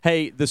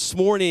Hey, this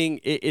morning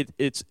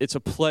it's a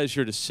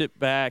pleasure to sit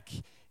back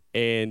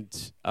and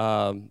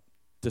to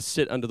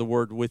sit under the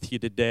Word with you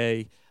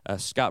today.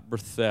 Scott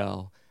Berthel,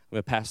 I'm going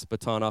to pass the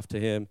baton off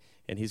to him,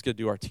 and he's going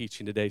to do our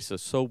teaching today.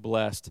 So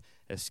blessed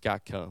as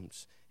Scott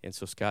comes. And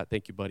so, Scott,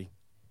 thank you, buddy.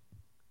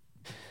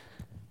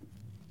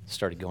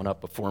 Started going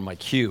up before my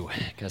cue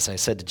because I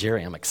said to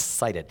Jerry, I'm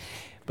excited.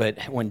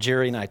 But when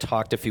Jerry and I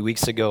talked a few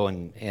weeks ago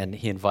and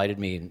he invited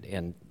me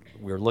and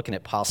we were looking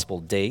at possible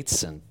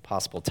dates and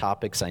possible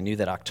topics, I knew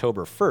that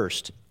October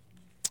 1st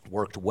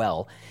worked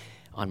well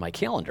on my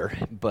calendar,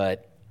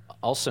 but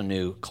also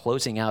knew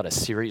closing out a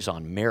series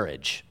on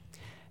marriage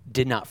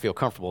did not feel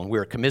comfortable. And we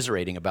were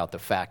commiserating about the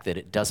fact that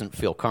it doesn't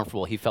feel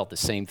comfortable. He felt the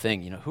same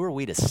thing. You know, who are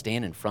we to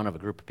stand in front of a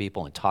group of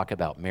people and talk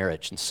about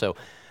marriage? And so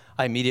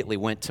I immediately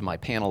went to my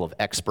panel of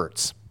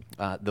experts.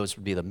 Those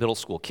would be the middle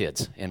school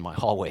kids in my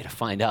hallway to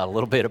find out a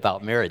little bit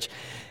about marriage.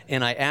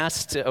 And I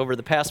asked, over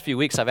the past few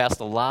weeks, I've asked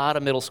a lot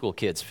of middle school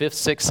kids, 5th,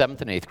 6th, 7th,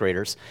 and 8th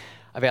graders.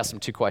 I've asked them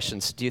two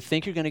questions. Do you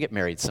think you're going to get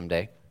married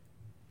someday?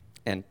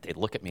 And they'd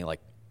look at me like,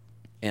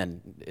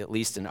 and at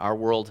least in our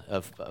world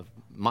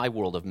my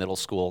world of middle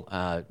school,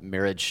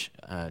 marriage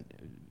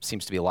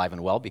seems to be alive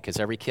and well because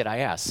every kid I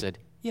asked said,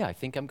 yeah, I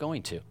think I'm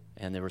going to.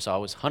 And there was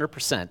always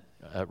 100%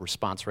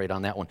 response rate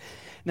on that one.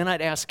 And then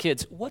I'd ask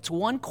kids, what's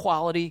one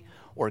quality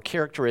or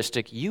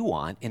characteristic you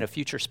want in a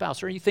future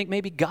spouse, or you think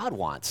maybe God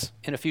wants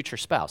in a future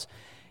spouse?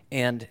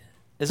 And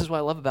this is what I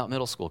love about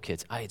middle school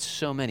kids. I had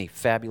so many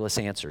fabulous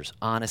answers.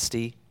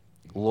 Honesty,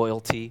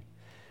 loyalty.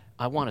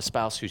 I want a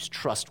spouse who's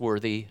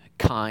trustworthy,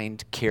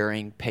 kind,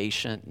 caring,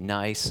 patient,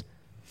 nice.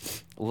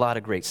 A lot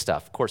of great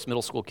stuff. Of course,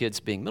 middle school kids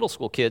being middle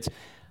school kids,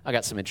 I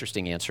got some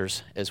interesting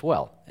answers as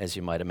well, as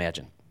you might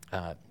imagine.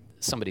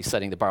 Somebody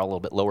setting the bar a little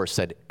bit lower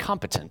said,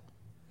 competent.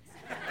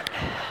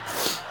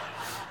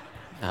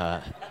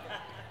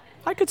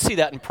 I could see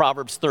that in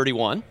Proverbs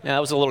 31. That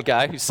was a little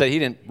guy who said he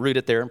didn't root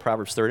it there in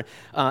Proverbs 30.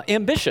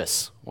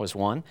 Ambitious was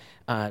one.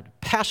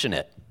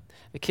 Passionate.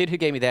 The kid who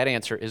gave me that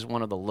answer is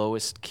one of the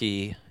lowest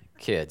key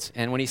kids.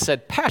 And when he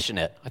said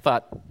passionate, I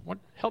thought,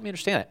 help me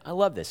understand it. I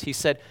love this. He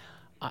said,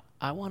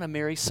 I want to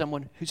marry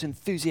someone who's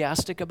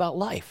enthusiastic about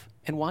life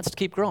and wants to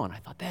keep growing. I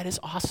thought, that is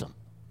awesome.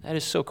 That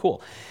is so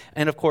cool.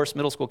 And of course,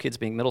 middle school kids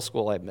being middle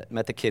school, I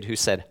met the kid who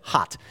said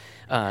hot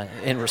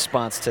in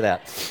response to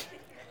that.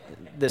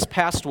 This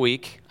past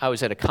week, I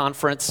was at a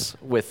conference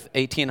with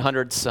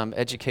 1,800 some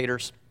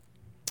educators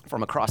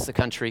from across the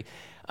country,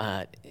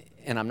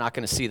 and I'm not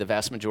going to see the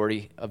vast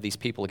majority of these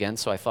people again,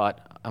 so I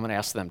thought I'm going to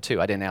ask them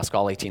too. I didn't ask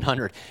all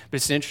 1,800, but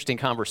it's an interesting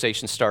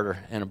conversation starter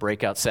in a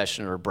breakout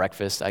session or a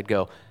breakfast. I'd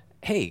go,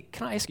 hey,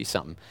 can I ask you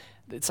something?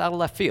 It's out of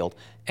left field.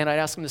 And I'd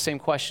ask them the same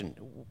question.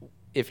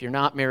 If you're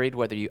not married,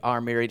 whether you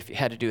are married, if you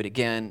had to do it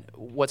again,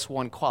 what's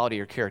one quality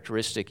or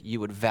characteristic you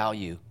would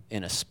value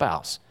in a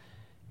spouse?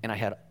 And I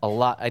had a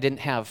lot. I didn't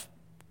have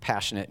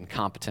passionate and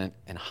competent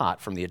and hot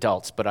from the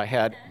adults, but I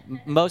had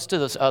most of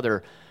those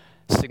other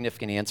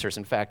significant answers.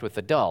 In fact, with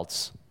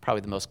adults,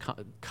 probably the most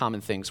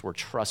common things were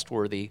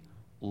trustworthy,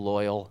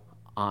 loyal,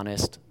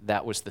 honest.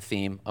 That was the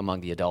theme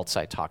among the adults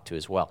I talked to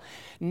as well.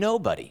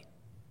 Nobody,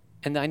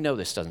 and I know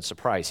this doesn't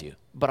surprise you,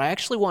 but I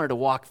actually wanted to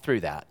walk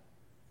through that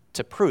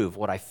to prove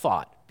what I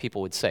thought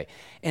people would say.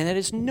 And that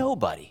is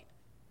nobody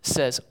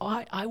says,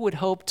 I would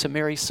hope to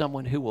marry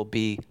someone who will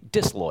be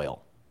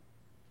disloyal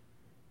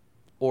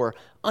or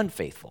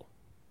unfaithful.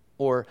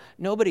 Or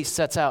nobody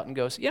sets out and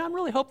goes, yeah, I'm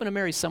really hoping to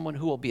marry someone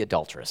who will be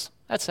adulterous.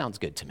 That sounds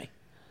good to me.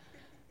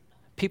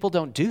 People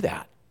don't do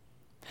that.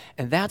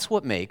 And that's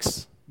what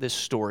makes this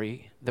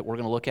story that we're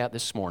going to look at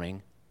this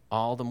morning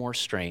all the more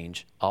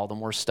strange, all the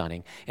more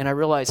stunning. And I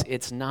realize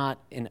it's not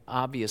an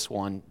obvious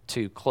one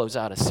to close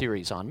out a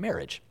series on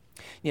marriage.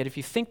 Yet if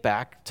you think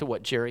back to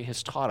what Jerry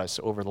has taught us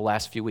over the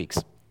last few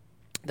weeks,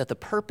 that the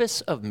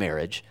purpose of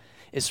marriage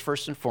is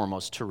first and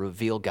foremost to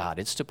reveal God.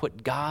 It's to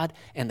put God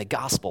and the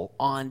gospel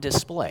on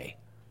display.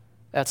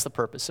 That's the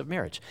purpose of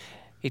marriage.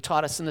 He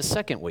taught us in the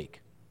second week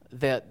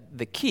that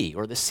the key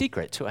or the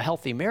secret to a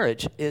healthy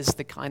marriage is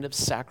the kind of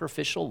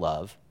sacrificial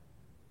love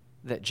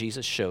that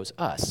Jesus shows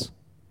us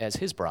as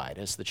his bride,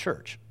 as the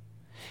church.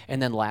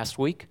 And then last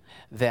week,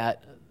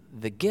 that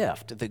the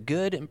gift, the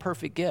good and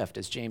perfect gift,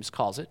 as James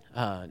calls it,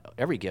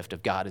 every gift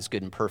of God is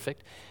good and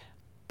perfect,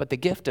 but the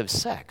gift of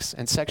sex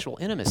and sexual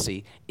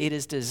intimacy, it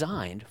is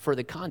designed for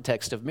the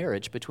context of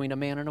marriage between a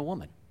man and a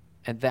woman.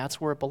 And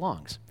that's where it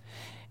belongs.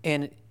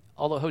 And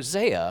although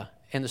Hosea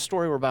and the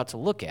story we're about to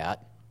look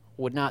at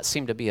would not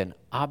seem to be an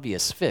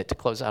obvious fit to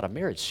close out a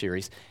marriage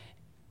series,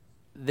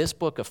 this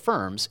book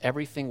affirms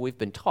everything we've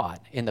been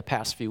taught in the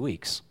past few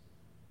weeks.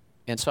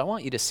 And so I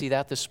want you to see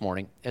that this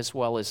morning, as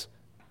well as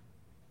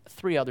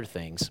three other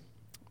things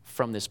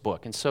from this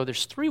book. And so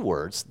there's three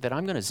words that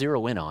I'm going to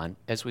zero in on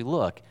as we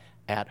look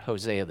at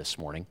Hosea this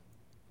morning.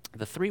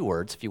 The three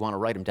words, if you want to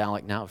write them down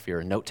like now, if you're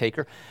a note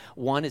taker,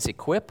 one is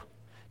equip,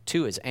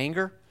 two is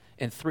anger,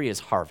 and three is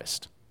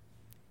harvest.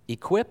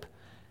 Equip,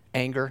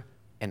 anger,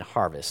 and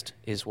harvest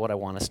is what I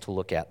want us to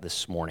look at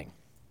this morning.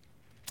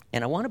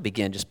 And I want to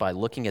begin just by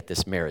looking at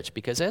this marriage,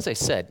 because as I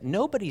said,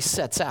 nobody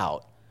sets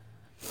out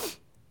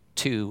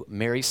to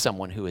marry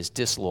someone who is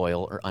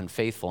disloyal or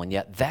unfaithful, and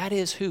yet that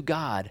is who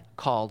God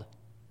called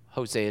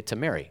Hosea to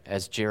marry,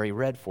 as Jerry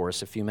read for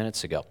us a few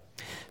minutes ago.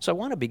 So I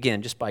want to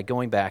begin just by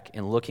going back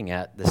and looking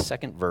at the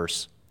second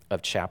verse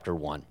of chapter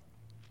 1.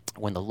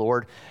 When the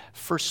Lord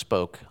first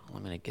spoke, I'm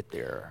going to get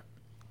there.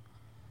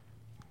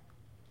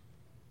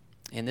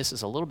 And this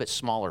is a little bit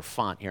smaller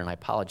font here, and I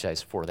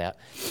apologize for that.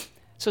 It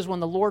says,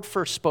 when the Lord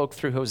first spoke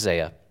through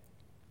Hosea,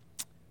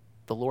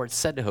 the Lord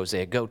said to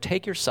Hosea, go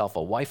take yourself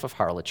a wife of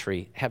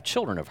harlotry, have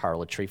children of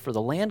harlotry, for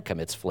the land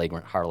commits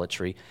flagrant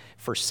harlotry,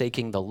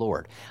 forsaking the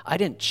Lord. I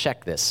didn't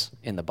check this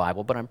in the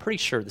Bible, but I'm pretty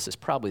sure this is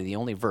probably the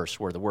only verse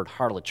where the word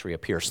harlotry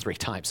appears 3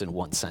 times in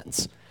one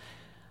sentence.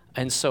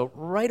 And so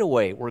right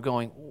away, we're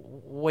going,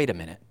 wait a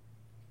minute.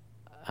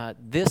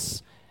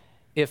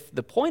 If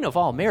the point of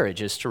all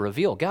marriage is to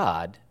reveal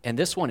God, and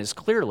this one is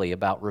clearly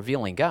about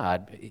revealing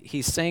God,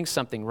 he's saying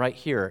something right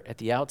here at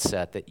the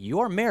outset that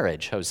your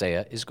marriage,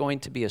 Hosea, is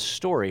going to be a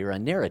story or a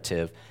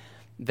narrative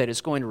that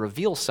is going to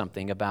reveal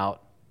something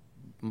about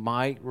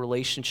my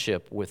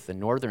relationship with the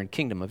northern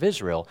kingdom of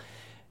Israel.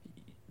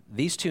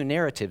 These two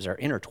narratives are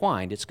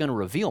intertwined. It's going to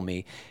reveal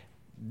me.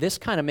 This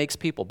kind of makes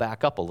people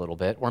back up a little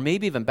bit, or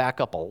maybe even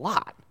back up a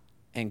lot,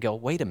 and go,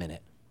 wait a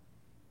minute.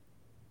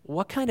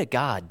 What kind of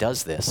God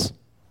does this?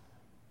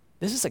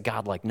 This is a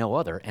God like no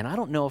other, and I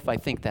don't know if I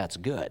think that's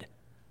good.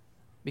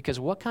 Because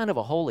what kind of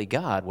a holy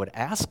God would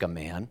ask a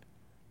man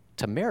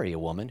to marry a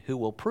woman who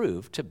will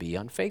prove to be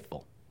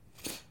unfaithful?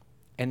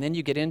 And then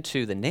you get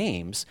into the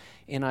names,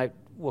 and I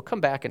will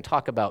come back and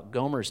talk about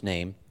Gomer's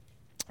name,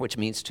 which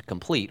means to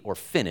complete or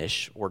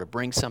finish or to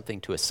bring something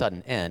to a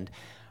sudden end.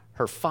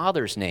 Her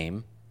father's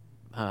name,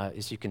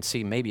 as you can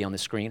see maybe on the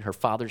screen, her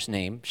father's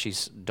name,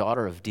 she's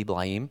daughter of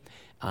Diblaim.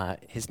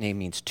 His name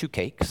means 2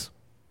 cakes.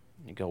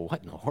 You go,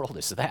 what in the world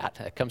is that?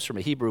 It comes from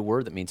a Hebrew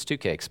word that means 2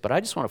 cakes. But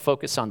I just want to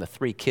focus on the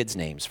 3 kids'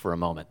 names for a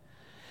moment.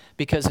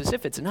 Because as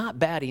if it's not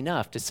bad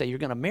enough to say you're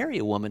going to marry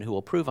a woman who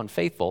will prove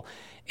unfaithful,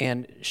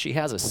 and she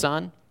has a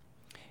son,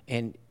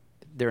 and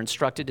they're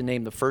instructed to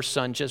name the first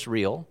son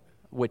Jezreel,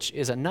 which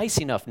is a nice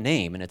enough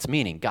name in its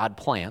meaning. God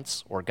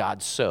plants or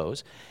God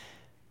sows.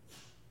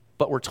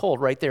 But we're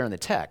told right there in the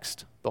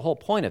text, the whole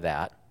point of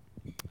that,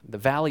 the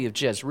valley of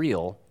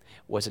Jezreel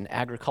was an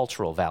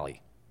agricultural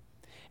valley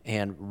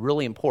and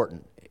really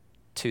important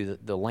to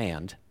the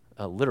land,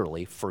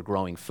 literally, for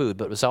growing food,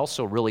 but it was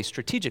also really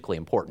strategically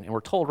important. And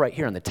we're told right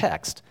here in the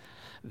text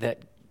that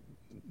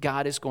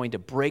God is going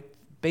to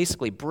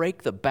basically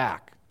break the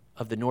back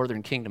of the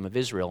northern kingdom of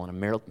Israel in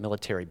a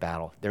military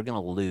battle. They're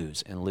going to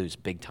lose, and lose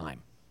big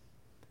time.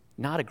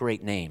 Not a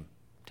great name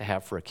to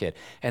have for a kid.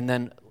 And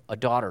then a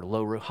daughter,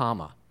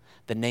 Lo-Ruhamah.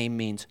 The name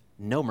means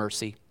no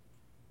mercy,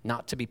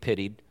 not to be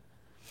pitied.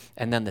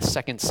 And then the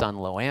second son,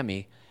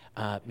 Lo-Ammi,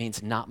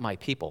 means not my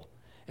people.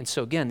 And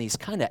so again, these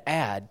kind of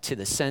add to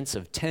the sense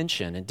of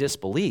tension and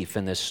disbelief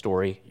in this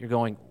story. You're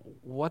going,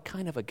 what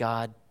kind of a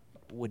God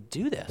would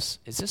do this?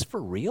 Is this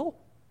for real?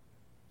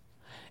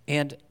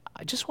 And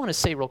I just want to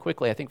say real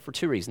quickly, I think for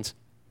 2 reasons,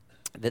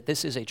 that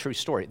this is a true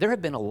story. There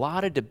have been a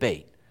lot of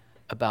debate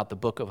about the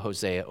book of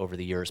Hosea over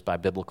the years by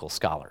biblical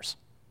scholars.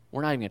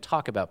 We're not even going to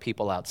talk about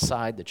people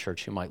outside the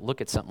church who might look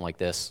at something like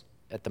this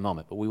at the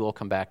moment, but we will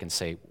come back and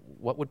say,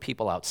 what would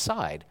people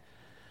outside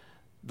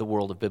the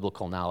world of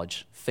biblical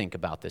knowledge think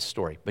about this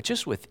story? But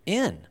just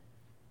within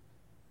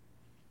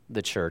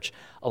the church,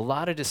 a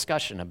lot of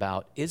discussion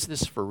about, is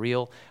this for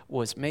real?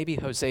 Was maybe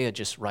Hosea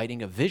just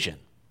writing a vision?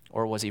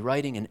 Or was he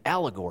writing an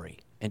allegory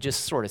and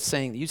just sort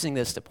of using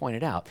this to point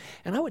it out?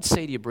 And I would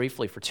say to you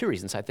briefly for 2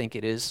 reasons. I think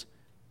it is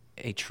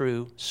a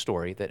true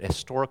story, that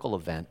historical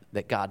event,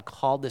 that God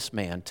called this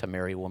man to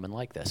marry a woman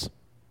like this.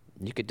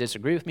 You could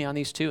disagree with me on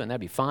these 2, and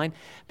that'd be fine,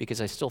 because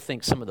I still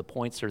think some of the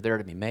points are there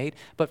to be made.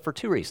 But for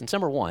 2 reasons.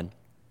 Number 1,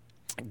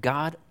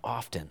 God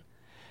often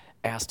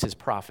asked his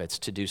prophets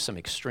to do some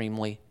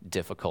extremely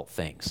difficult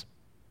things.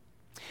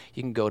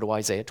 You can go to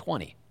Isaiah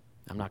 20.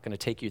 I'm not going to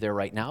take you there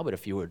right now, but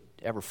if you would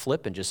ever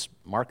flip and just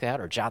mark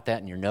that or jot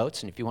that in your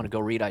notes, and if you want to go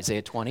read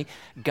Isaiah 20,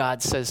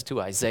 God says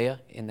to Isaiah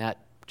in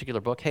that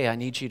particular book, hey, I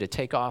need you to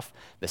take off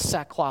the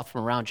sackcloth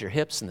from around your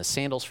hips and the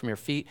sandals from your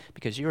feet,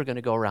 because you're going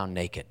to go around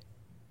naked.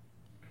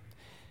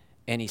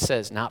 And he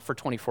says, not for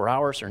 24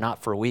 hours or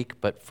not for a week,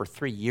 but for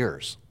 3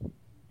 years,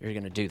 you're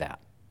going to do that.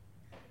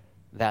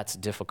 That's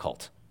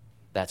difficult.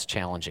 That's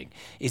challenging.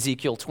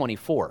 Ezekiel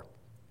 24.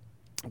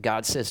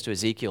 God says to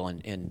Ezekiel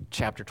in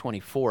chapter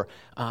 24,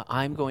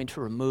 I'm going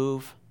to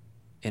remove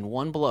in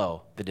one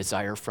blow the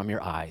desire from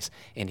your eyes.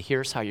 And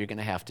here's how you're going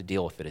to have to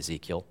deal with it,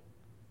 Ezekiel.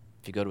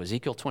 If you go to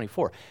Ezekiel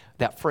 24,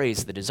 that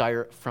phrase, the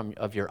desire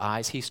of your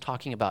eyes, he's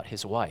talking about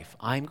his wife.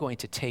 I'm going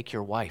to take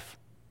your wife.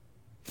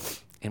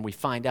 And we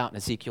find out in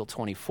Ezekiel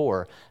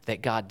 24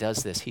 that God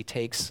does this. He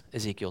takes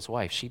Ezekiel's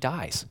wife. She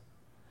dies.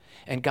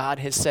 And God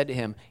has said to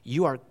him,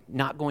 you are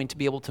not going to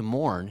be able to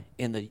mourn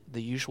in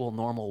the usual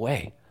normal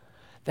way.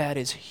 That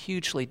is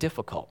hugely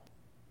difficult.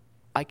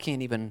 I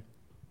can't even,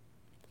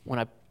 when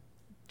I'm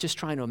just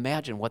trying to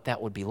imagine what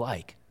that would be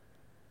like.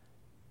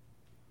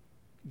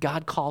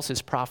 God calls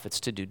his prophets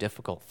to do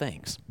difficult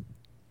things.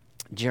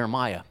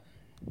 Jeremiah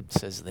It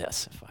says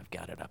this, if I've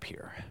got it up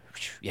here.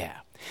 Yeah.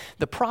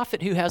 The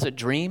prophet who has a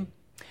dream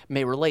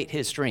may relate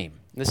his dream.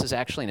 This is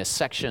actually in a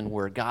section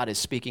where God is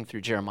speaking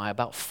through Jeremiah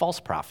about false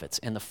prophets.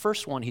 And the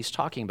first one he's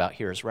talking about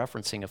here is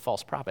referencing a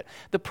false prophet.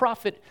 The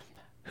prophet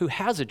who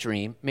has a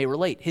dream may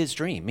relate his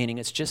dream, meaning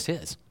it's just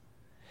his.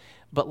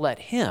 But let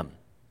him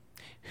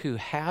who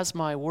has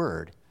my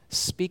word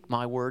speak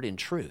my word in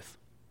truth.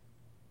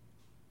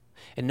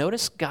 And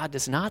notice God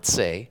does not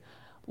say,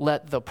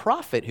 let the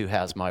prophet who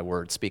has my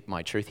word speak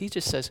my truth. He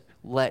just says,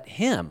 let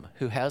him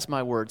who has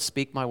my word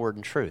speak my word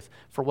in truth.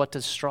 For what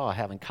does straw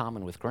have in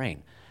common with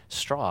grain?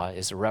 Straw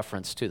is a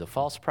reference to the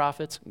false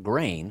prophets.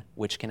 Grain,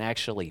 which can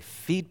actually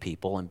feed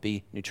people and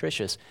be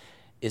nutritious,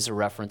 is a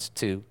reference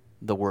to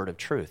the word of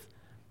truth.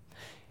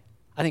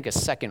 I think a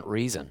second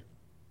reason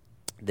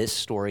this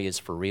story is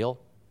for real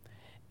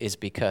is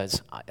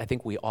because I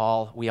think we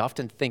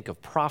often think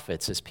of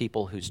prophets as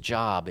people whose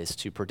job is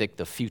to predict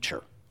the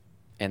future.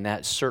 And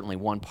that's certainly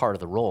one part of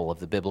the role of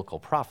the biblical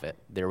prophet.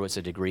 There was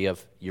a degree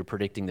of you're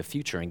predicting the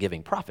future and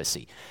giving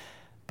prophecy.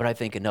 But I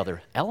think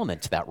another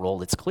element to that role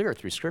that's clear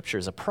through Scripture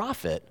is a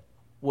prophet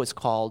was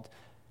called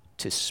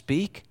to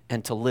speak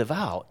and to live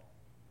out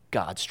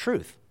God's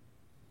truth.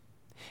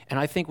 And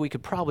I think we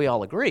could probably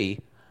all agree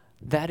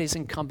that is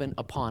incumbent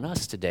upon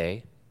us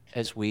today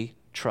as we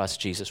trust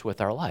Jesus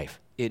with our life.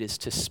 It is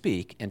to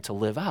speak and to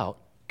live out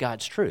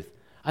God's truth.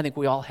 I think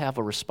we all have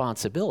a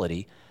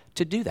responsibility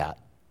to do that.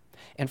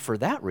 And for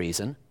that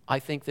reason, I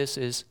think this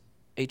is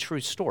a true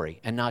story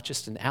and not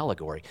just an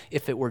allegory.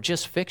 If it were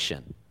just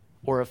fiction,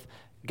 or if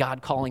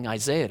God calling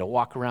Isaiah to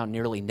walk around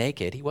nearly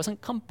naked, he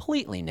wasn't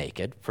completely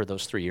naked for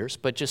those 3 years,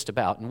 but just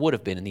about, and would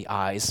have been in the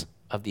eyes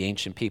of the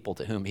ancient people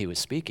to whom he was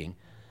speaking.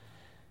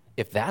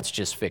 If that's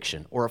just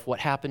fiction, or if what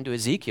happened to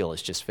Ezekiel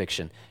is just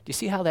fiction, do you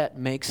see how that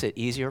makes it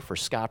easier for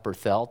Scott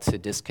Berthel to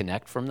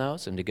disconnect from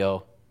those and to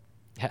go,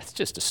 yeah, it's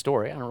just a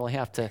story. I don't really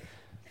have to.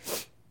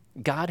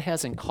 God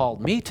hasn't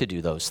called me to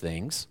do those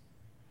things,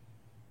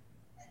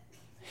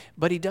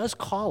 but he does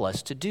call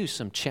us to do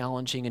some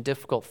challenging and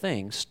difficult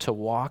things to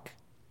walk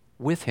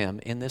with him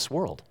in this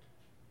world.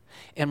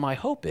 And my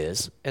hope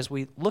is, as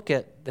we look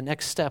at the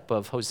next step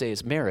of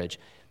Hosea's marriage,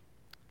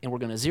 and we're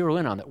going to zero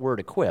in on that word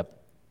equip,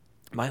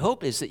 my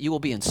hope is that you will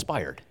be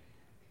inspired,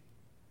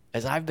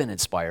 as I've been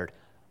inspired,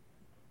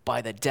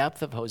 by the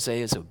depth of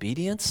Hosea's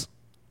obedience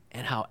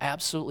and how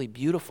absolutely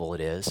beautiful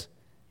it is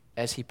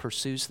as he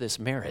pursues this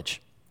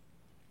marriage.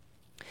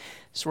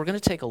 So we're going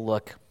to take a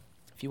look,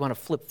 if you want to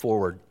flip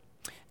forward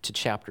to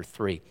chapter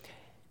 3.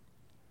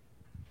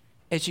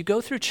 As you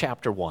go through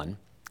chapter 1,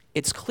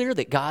 it's clear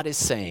that God is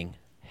saying,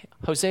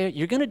 Hosea,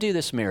 you're going to do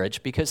this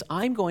marriage because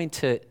I'm going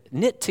to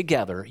knit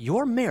together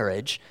your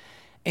marriage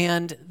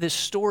and this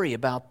story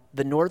about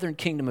the northern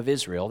kingdom of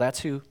Israel. That's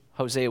who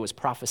Hosea was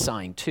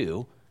prophesying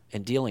to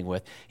and dealing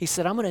with. He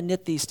said, I'm going to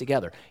knit these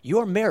together.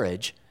 Your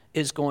marriage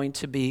is going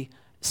to be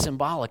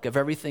symbolic of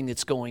everything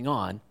that's going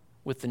on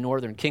with the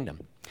northern kingdom.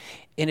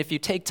 And if you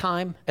take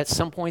time at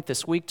some point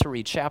this week to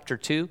read chapter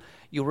 2,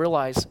 you'll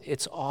realize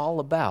it's all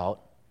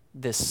about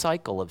this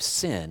cycle of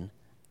sin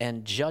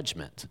and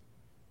judgment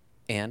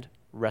and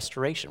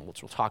restoration,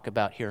 which we'll talk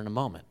about here in a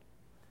moment.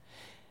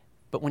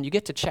 But when you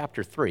get to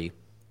chapter 3, if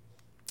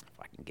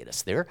I can get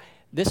us there,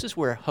 this is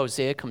where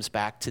Hosea comes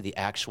back to the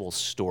actual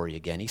story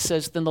again. He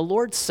says, Then the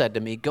Lord said to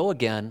me, Go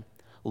again,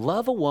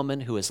 love a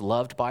woman who is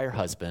loved by her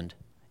husband,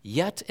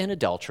 yet an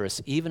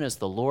adulteress, even as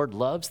the Lord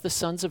loves the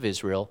sons of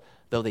Israel,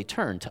 though they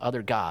turn to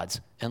other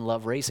gods and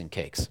love raisin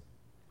cakes.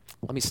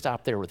 Let me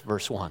stop there with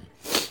verse 1.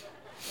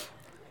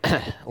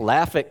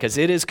 Laugh it, because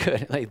it is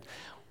good.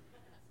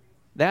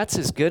 That's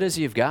as good as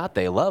you've got.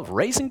 They love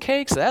raisin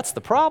cakes? That's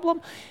the problem?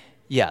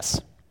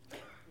 Yes.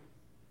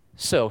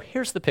 So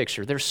here's the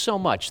picture. There's so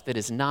much that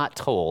is not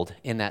told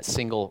in that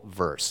single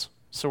verse.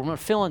 So we're going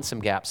to fill in some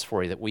gaps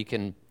for you that we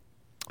can,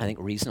 I think,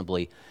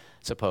 reasonably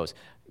suppose.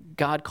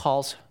 God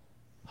calls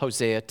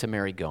Hosea to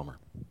marry Gomer.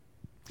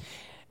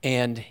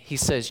 And he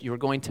says, you're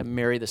going to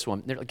marry this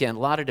woman. There, again, a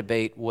lot of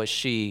debate. Was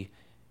she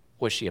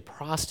a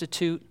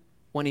prostitute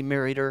when he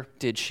married her?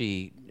 Did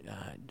she,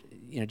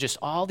 just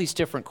all these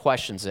different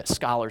questions that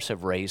scholars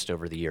have raised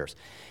over the years.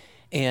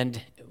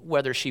 And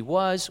whether she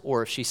was,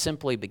 or if she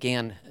simply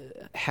began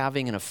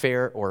having an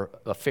affair, or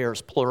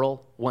affairs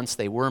plural, once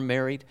they were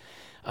married,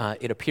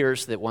 it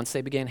appears that once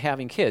they began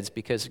having kids,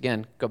 because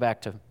again, go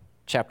back to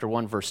chapter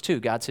 1, verse 2,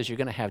 God says you're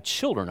going to have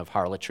children of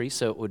harlotry,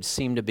 so it would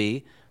seem to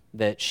be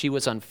that she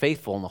was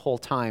unfaithful in the whole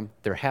time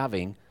they're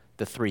having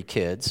the 3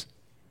 kids.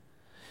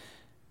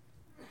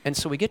 And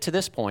so we get to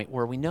this point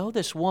where we know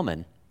this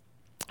woman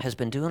has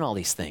been doing all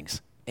these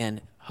things,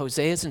 and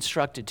Hosea is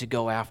instructed to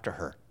go after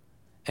her.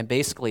 And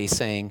basically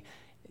saying,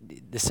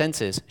 the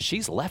sense is,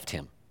 she's left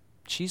him.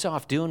 She's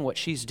off doing what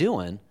she's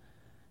doing,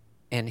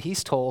 and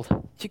he's told,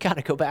 you got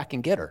to go back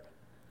and get her.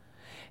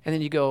 And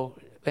then you go,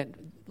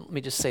 and let me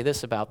just say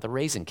this about the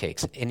raisin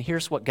cakes. And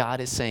here's what God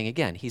is saying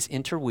again. He's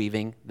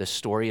interweaving the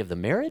story of the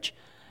marriage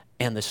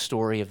and the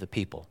story of the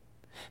people.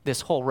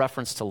 This whole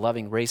reference to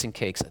loving raisin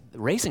cakes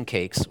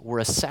were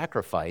a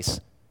sacrifice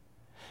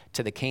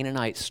to the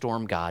Canaanite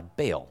storm god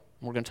Baal.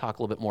 We're going to talk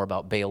a little bit more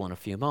about Baal in a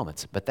few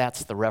moments, but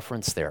that's the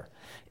reference there.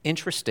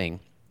 Interesting.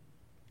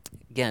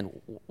 Again,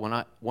 one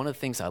of the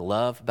things I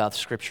love about the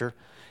Scripture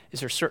is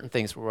there are certain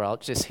things where I'll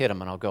just hit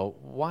them and I'll go,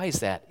 why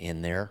is that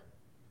in there?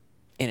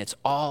 And it's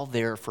all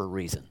there for a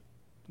reason.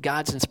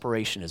 God's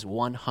inspiration is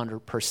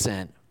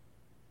 100%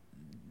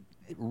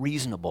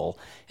 reasonable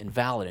and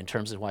valid in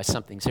terms of why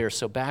something's here.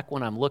 So back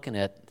when I'm looking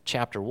at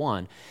chapter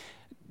 1,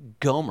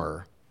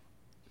 Gomer,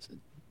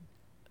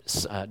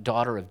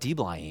 daughter of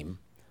Diblaim,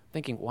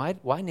 thinking,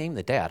 why name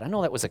the dad? I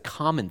know that was a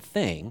common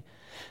thing,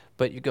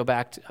 but you go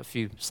back to a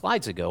few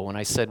slides ago when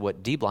I said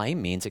what Diblaim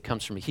means, it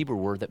comes from a Hebrew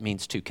word that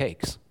means two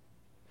cakes.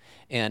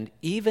 And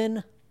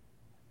even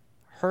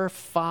her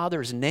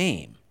father's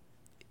name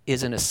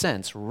is, in a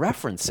sense,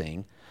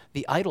 referencing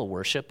the idol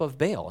worship of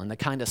Baal and the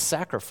kind of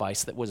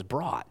sacrifice that was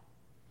brought.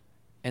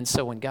 And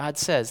so when God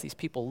says these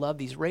people love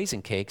these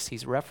raisin cakes,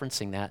 he's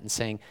referencing that and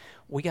saying,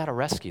 we got to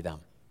rescue them.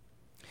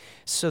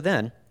 So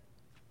then,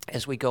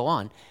 as we go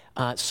on,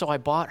 so I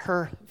bought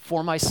her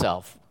for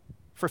myself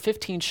for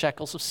 15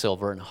 shekels of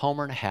silver and a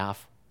homer and a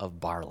half of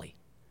barley.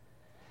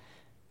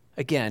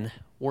 Again,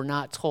 we're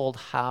not told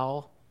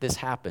how this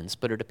happens,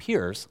 but it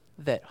appears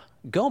that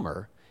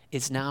Gomer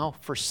is now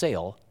for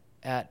sale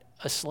at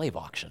a slave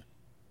auction.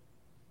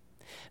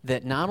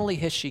 That not only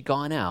has she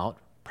gone out,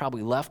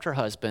 probably left her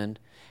husband,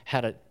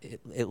 had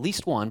at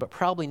least one, but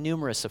probably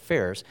numerous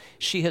affairs,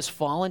 she has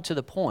fallen to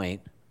the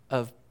point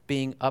of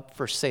being up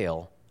for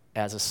sale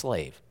as a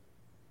slave.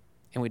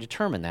 And we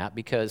determine that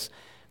because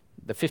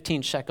the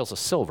 15 shekels of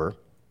silver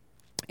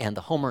and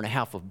the homer and a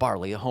half of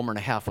barley,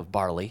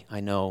 I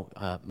know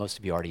most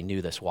of you already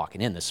knew this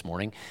walking in this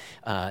morning,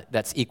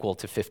 that's equal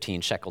to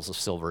 15 shekels of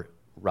silver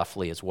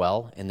roughly as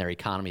well in their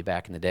economy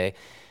back in the day.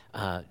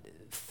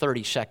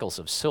 30 shekels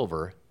of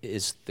silver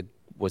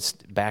was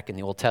back in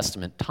the Old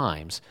Testament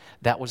times,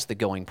 that was the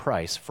going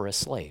price for a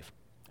slave,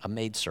 a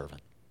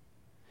maidservant.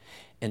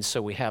 And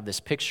so we have this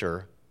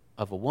picture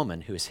of a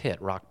woman who has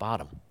hit rock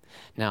bottom.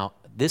 Now,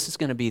 this is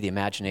going to be the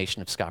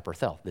imagination of Scott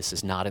Berthel. This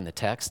is not in the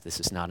text. This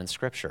is not in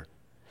Scripture.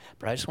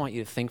 But I just want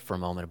you to think for a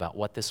moment about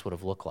what this would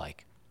have looked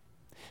like.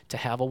 To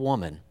have a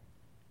woman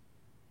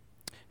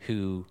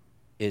who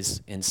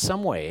is in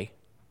some way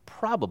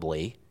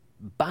probably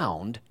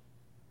bound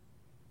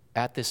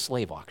at this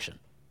slave auction.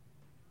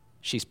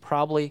 She's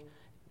probably,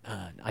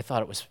 I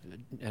thought it was,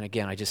 and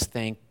again, I just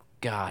thank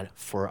God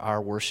for our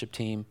worship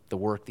team, the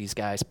work these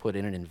guys put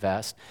in and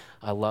invest.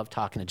 I love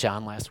talking to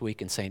John last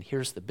week and saying,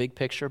 here's the big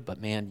picture, but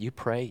man, you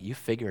pray, you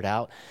figure it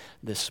out.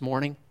 This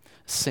morning,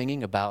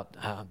 singing about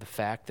the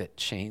fact that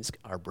chains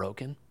are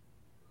broken.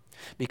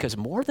 Because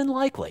more than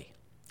likely,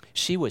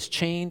 she was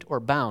chained or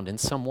bound in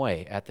some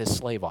way at this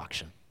slave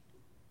auction.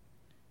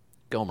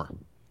 Gomer.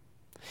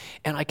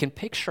 And I can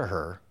picture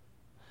her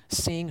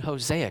seeing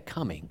Hosea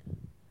coming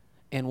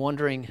and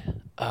wondering,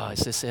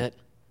 is this it?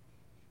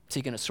 Is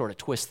he going to sort of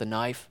twist the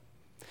knife?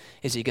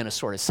 Is he going to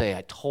sort of say,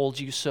 I told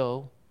you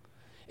so?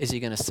 Is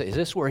he going to say, is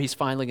this where he's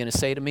finally going to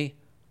say to me,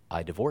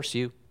 I divorce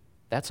you?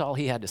 That's all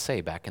he had to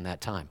say back in that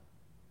time.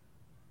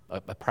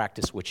 A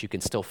practice which you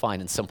can still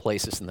find in some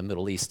places in the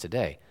Middle East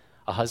today.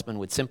 A husband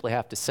would simply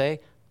have to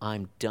say,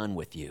 I'm done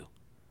with you.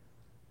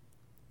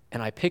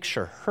 And I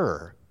picture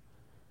her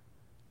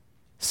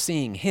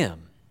seeing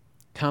him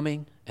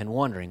coming and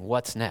wondering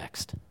what's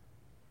next.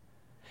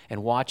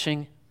 And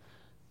watching,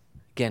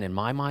 again, in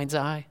my mind's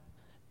eye,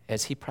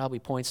 as he probably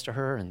points to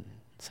her and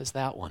says,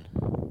 that one.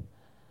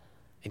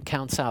 And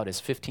counts out his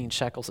 15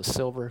 shekels of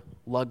silver,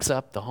 lugs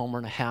up the homer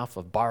and a half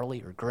of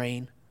barley or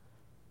grain,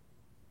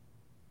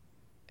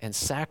 and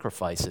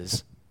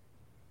sacrifices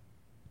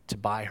to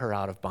buy her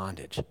out of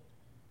bondage.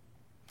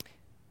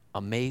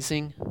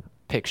 Amazing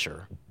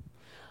picture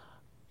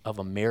of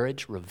a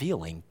marriage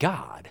revealing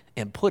God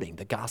and putting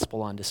the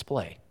gospel on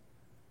display.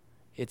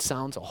 It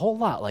sounds a whole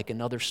lot like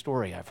another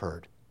story I've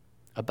heard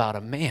about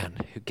a man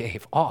who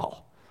gave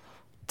all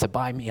to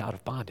buy me out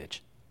of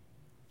bondage.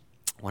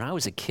 When I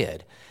was a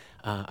kid,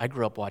 I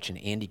grew up watching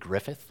Andy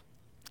Griffith.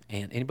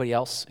 And anybody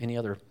else, any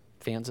other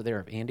fans of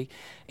Andy?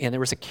 And there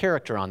was a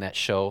character on that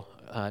show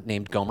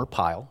named Gomer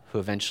Pyle, who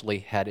eventually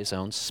had his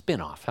own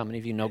spin-off. How many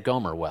of you know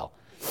Gomer well?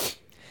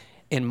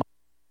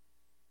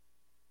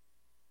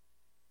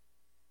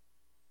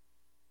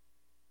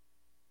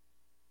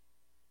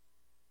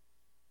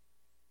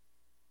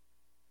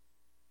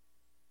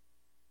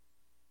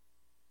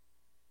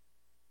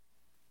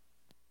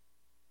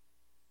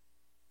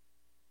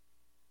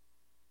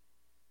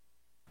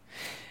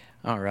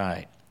 All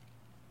right.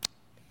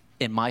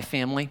 In my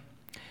family,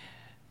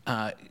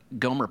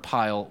 Gomer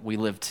Pyle, we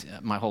lived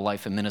my whole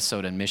life in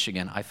Minnesota and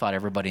Michigan. I thought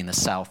everybody in the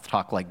South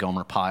talked like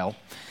Gomer Pyle.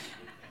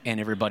 And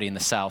everybody in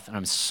the South, and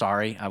I'm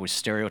sorry, I was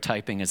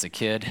stereotyping as a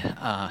kid,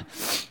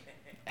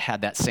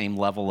 had that same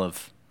level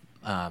of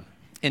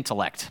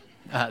intellect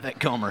that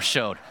Gomer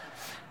showed.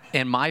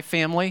 In my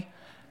family,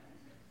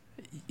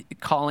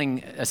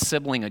 calling a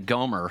sibling a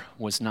Gomer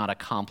was not a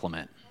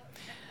compliment.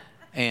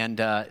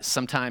 And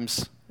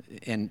sometimes,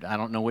 and I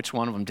don't know which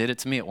one of them did it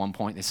to me at one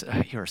point, they said,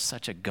 oh, you're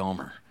such a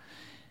Gomer.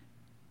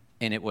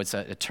 and it was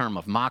a term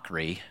of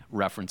mockery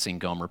referencing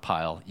Gomer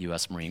Pyle,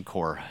 U.S. Marine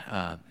Corps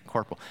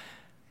corporal.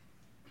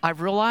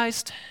 I've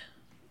realized,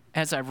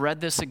 as I've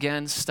read this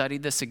again,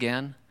 studied this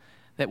again,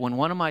 that when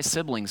one of my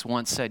siblings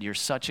once said, "You're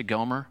such a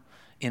Gomer,"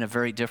 in a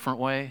very different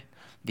way,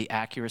 the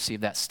accuracy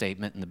of that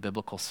statement in the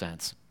biblical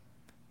sense.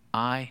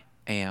 I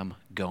am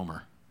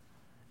Gomer,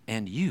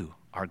 and you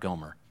are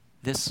Gomer,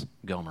 this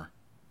Gomer.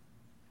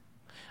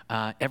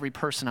 Every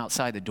person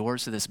outside the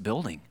doors of this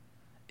building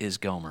is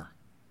Gomer,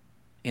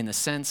 in the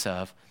sense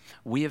of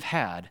we have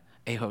had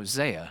a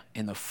Hosea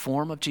in the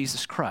form of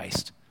Jesus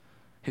Christ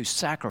who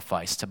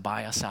sacrificed to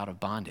buy us out of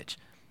bondage.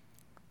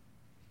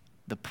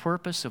 The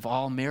purpose of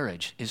all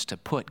marriage is to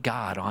put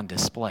God on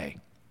display.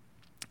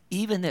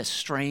 Even this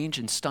strange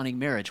and stunning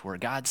marriage where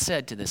God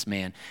said to this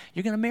man,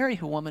 "You're going to marry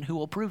a woman who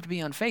will prove to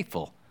be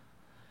unfaithful."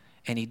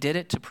 And he did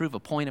it to prove a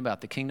point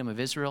about the kingdom of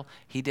Israel.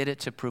 He did it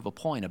to prove a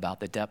point about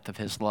the depth of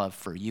his love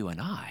for you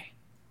and I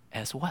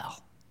as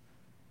well.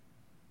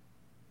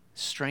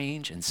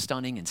 Strange and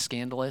stunning and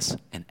scandalous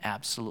and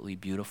absolutely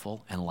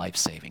beautiful and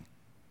life-saving.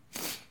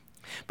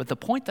 But the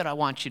point that I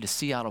want you to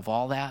see out of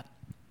all that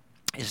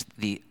is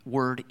the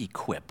word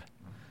equip.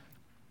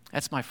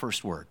 That's my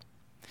first word.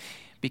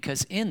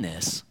 Because in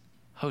this,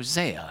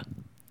 Hosea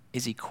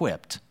is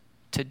equipped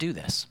to do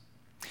this.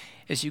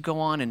 As you go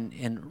on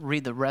and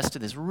read the rest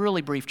of this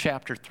really brief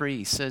chapter 3,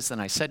 he says, "Then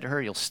I said to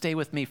her, you'll stay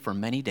with me for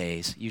many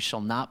days. You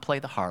shall not play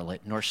the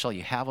harlot, nor shall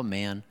you have a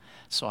man,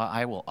 so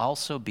I will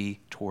also be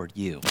toward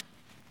you."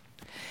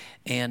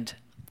 And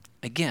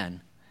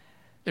again,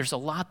 there's a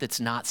lot that's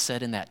not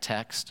said in that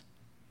text,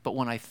 but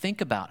when I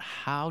think about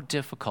how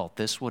difficult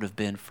this would have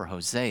been for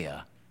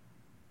Hosea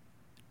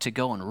to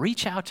go and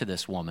reach out to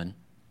this woman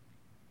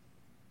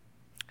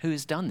who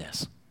has done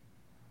this,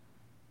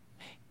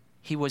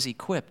 he was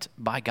equipped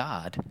by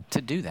God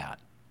to do that.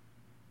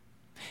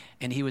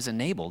 And he was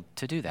enabled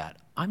to do that.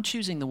 I'm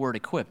choosing the word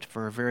equipped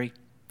for a very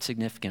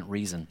significant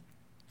reason.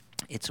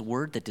 It's a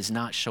word that does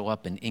not show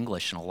up in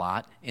English a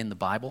lot in the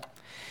Bible.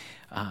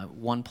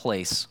 One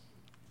place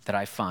that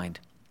I find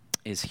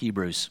is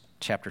Hebrews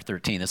chapter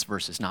 13. This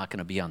verse is not going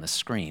to be on the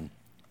screen.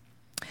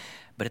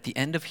 But at the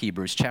end of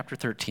Hebrews chapter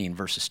 13,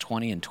 verses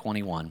 20 and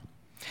 21,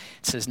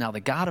 it says, "Now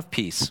the God of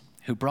peace,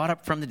 who brought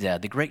up from the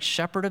dead the great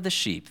shepherd of the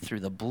sheep through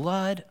the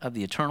blood of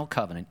the eternal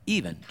covenant,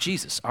 even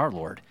Jesus our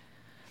Lord,"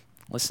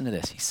 listen to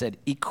this, he said,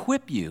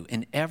 "equip you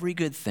in every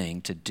good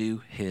thing to do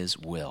his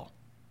will,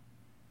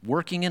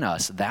 working in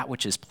us that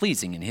which is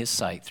pleasing in his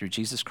sight through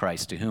Jesus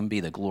Christ, to whom be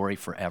the glory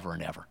forever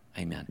and ever."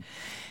 Amen.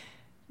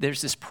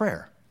 There's this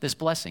prayer, this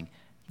blessing,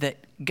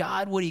 that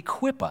God would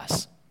equip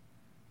us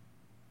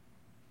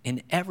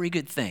in every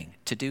good thing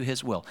to do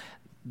his will.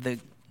 The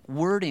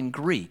word in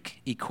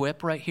Greek,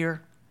 equip, right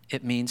here,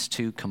 it means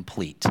to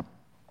complete,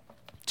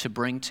 to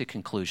bring to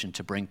conclusion,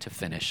 to bring to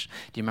finish.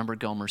 Do you remember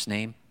Gomer's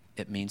name?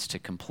 It means to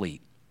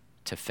complete,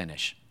 to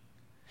finish.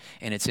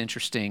 And it's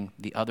interesting,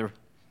 the other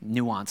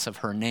nuance of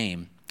her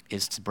name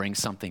is to bring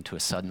something to a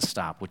sudden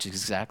stop, which is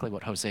exactly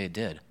what Hosea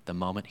did the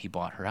moment he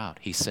bought her out.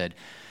 He said,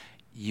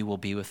 "You will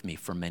be with me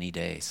for many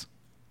days."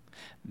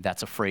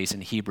 That's a phrase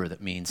in Hebrew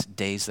that means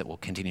days that will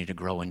continue to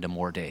grow into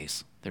more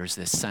days. There's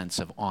this sense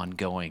of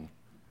ongoing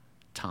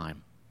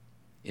time.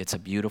 It's a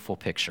beautiful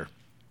picture.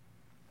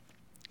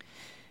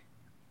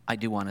 I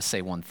do want to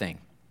say one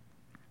thing.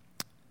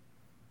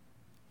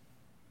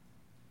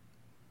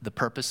 The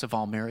purpose of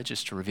all marriage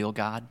is to reveal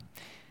God.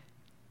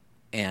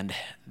 And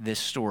this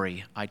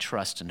story, I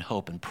trust and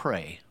hope and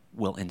pray,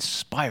 will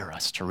inspire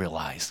us to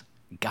realize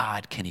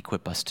God can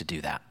equip us to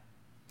do that.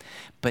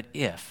 But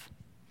if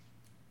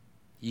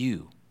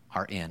you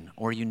are in,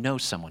 or you know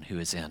someone who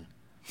is in,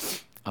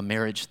 a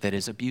marriage that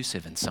is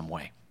abusive in some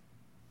way,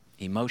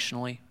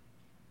 emotionally,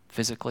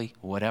 physically,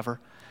 whatever,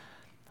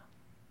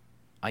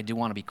 I do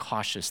want to be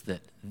cautious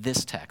that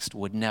this text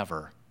would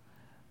never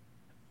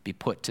be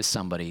put to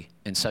somebody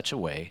in such a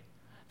way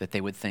that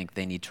they would think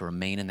they need to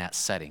remain in that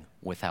setting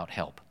without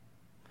help.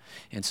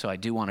 And so I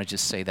do want to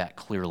just say that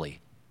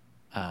clearly.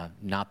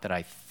 Not that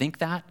I think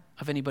that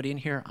of anybody in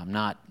here.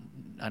 I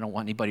don't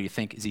want anybody to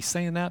think, is he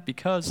saying that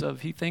because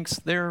of he thinks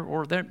there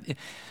or there?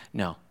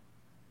 No.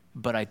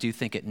 But I do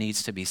think it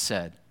needs to be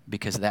said,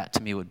 because that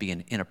to me would be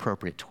an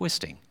inappropriate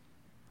twisting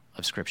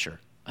of Scripture.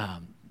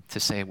 To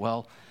say,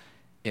 well,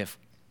 if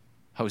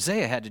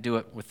Hosea had to do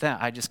it with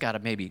that, I just got to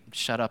maybe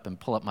shut up and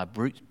pull up my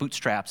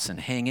bootstraps and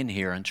hang in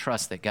here and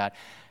trust that God,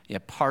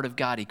 part of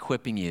God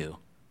equipping you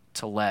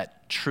to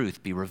let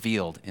truth be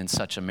revealed in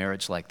such a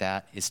marriage like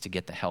that is to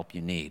get the help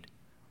you need,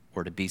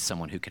 or to be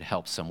someone who could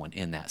help someone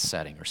in that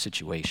setting or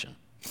situation.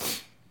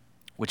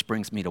 Which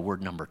brings me to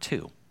word number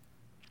 2,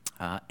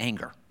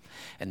 anger.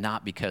 And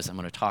not because I'm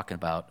going to talk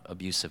about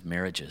abusive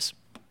marriages,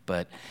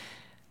 but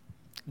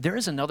there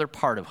is another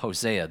part of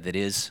Hosea that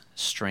is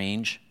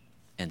strange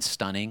and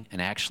stunning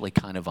and actually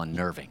kind of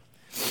unnerving.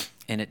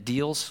 And it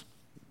deals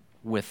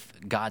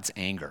with God's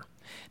anger.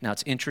 Now,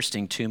 it's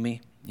interesting to me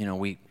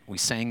We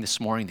sang this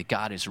morning that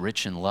God is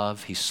rich in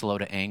love. He's slow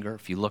to anger.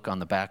 If you look on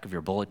the back of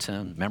your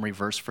bulletin, memory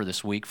verse for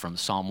this week from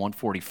Psalm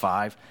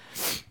 145,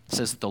 it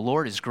says that the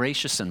Lord is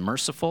gracious and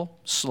merciful,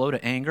 slow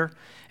to anger,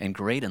 and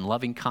great in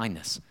loving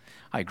kindness.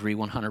 I agree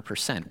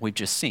 100%. We've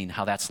just seen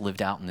how that's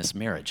lived out in this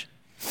marriage.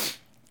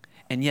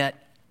 And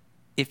yet,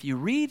 if you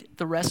read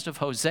the rest of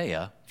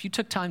Hosea, if you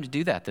took time to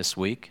do that this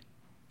week,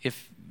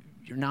 if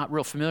you're not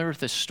real familiar with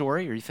this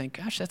story, or you think,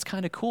 gosh, that's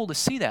kind of cool to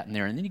see that in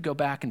there, and then you go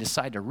back and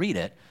decide to read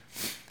it,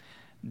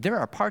 there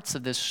are parts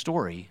of this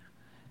story,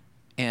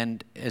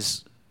 and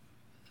as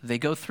they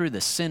go through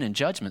the sin and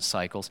judgment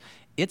cycles,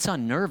 it's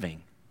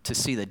unnerving to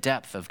see the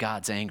depth of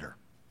God's anger.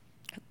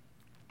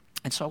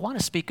 And so I want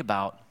to speak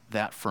about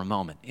that for a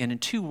moment, and in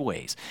two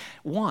ways.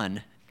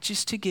 One,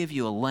 just to give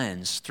you a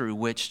lens through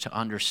which to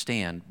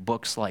understand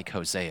books like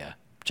Hosea,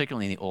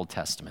 particularly in the Old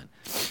Testament.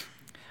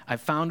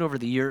 I've found over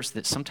the years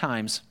that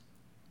sometimes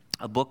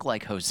a book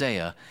like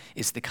Hosea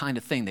is the kind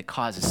of thing that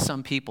causes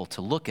some people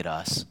to look at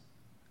us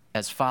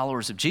as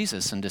followers of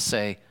Jesus and to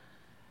say,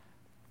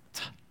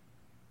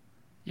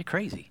 you're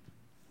crazy.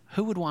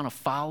 Who would want to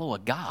follow a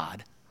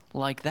God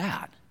like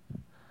that?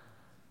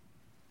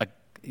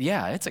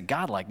 It's a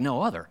God like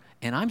no other.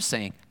 And I'm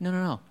saying,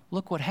 no.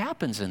 Look what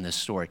happens in this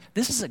story.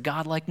 This is a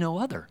God like no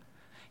other.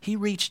 He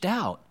reached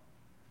out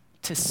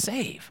to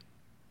save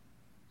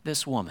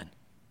this woman.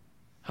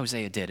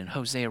 Hosea did, and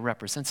Hosea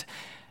represents it.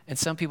 And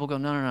some people go,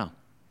 no.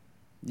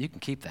 You can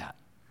keep that.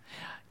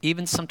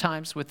 Even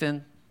sometimes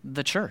within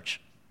the church,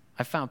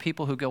 I found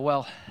people who go,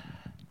 well,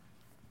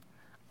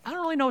 I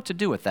don't really know what to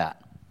do with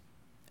that.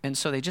 And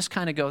so they just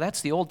kind of go,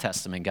 that's the Old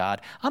Testament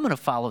God. I'm going to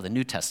follow the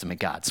New Testament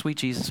God, sweet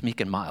Jesus,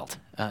 meek and mild.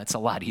 It's a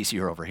lot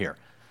easier over here.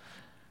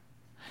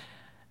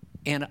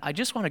 And I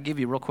just want to give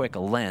you real quick a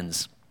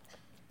lens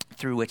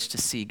through which to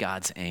see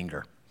God's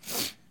anger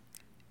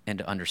and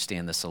to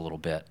understand this a little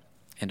bit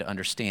and to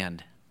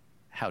understand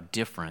how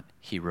different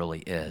he really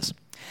is.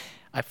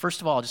 I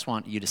first of all just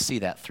want you to see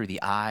that through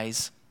the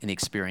eyes and the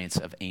experience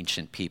of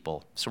ancient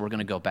people. So we're going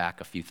to go back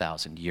a few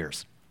thousand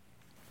years.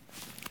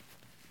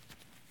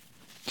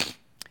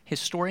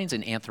 Historians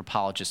and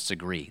anthropologists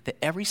agree that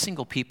every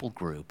single people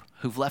group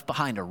who've left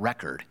behind a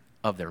record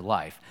of their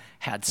life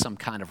had some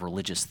kind of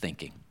religious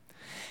thinking.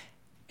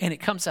 And it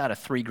comes out of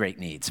three great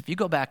needs. If you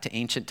go back to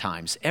ancient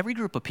times, every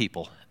group of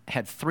people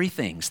had three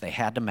things they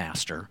had to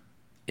master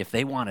if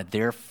they wanted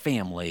their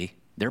family,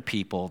 their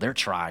people, their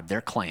tribe, their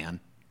clan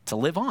to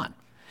live on.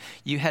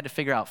 You had to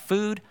figure out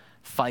food,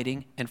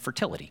 fighting, and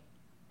fertility.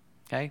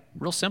 Okay?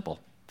 Real simple.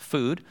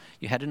 Food,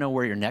 you had to know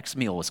where your next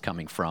meal was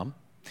coming from.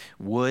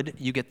 Wood,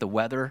 you get the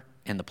weather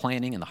and the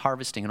planting and the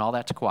harvesting and all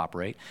that to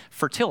cooperate.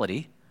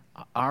 Fertility,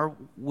 are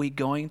we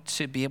going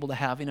to be able to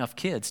have enough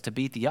kids to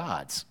beat the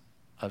odds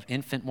of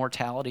infant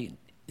mortality,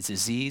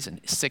 disease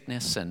and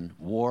sickness and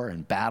war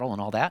and battle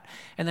and all that?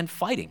 And then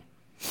fighting.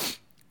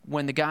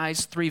 When the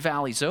guys 3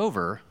 valleys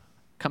over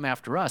come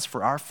after us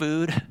for our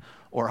food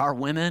or our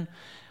women,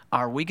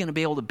 are we going to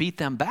be able to beat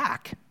them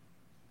back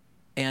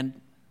and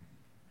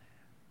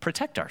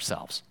protect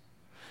ourselves?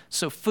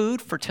 So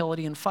food,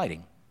 fertility, and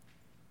fighting.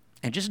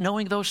 And just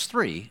knowing those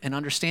three and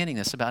understanding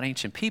this about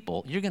ancient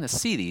people, you're going to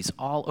see these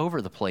all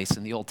over the place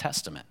in the Old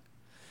Testament.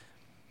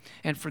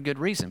 And for good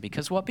reason,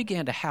 because what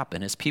began to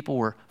happen as people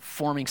were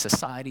forming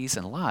societies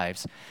and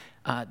lives,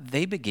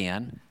 they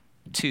began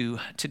to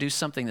do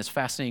something that's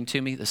fascinating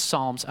to me. The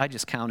Psalms, I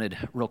just counted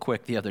real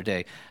quick the other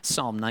day.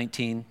 Psalm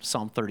 19,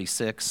 Psalm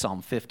 36,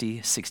 Psalm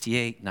 50,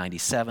 68,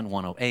 97,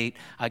 108.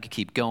 I could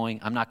keep going.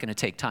 I'm not going to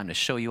take time to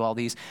show you all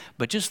these.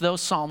 But just those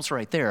Psalms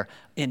right there,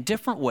 in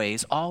different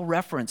ways, all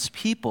reference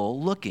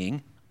people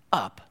looking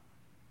up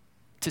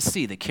to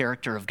see the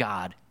character of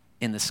God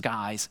in the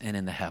skies and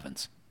in the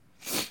heavens.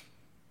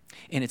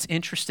 And it's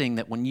interesting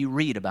that when you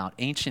read about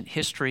ancient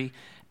history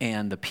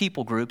and the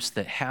people groups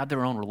that had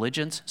their own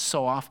religions,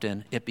 so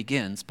often it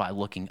begins by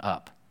looking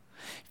up.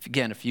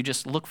 If you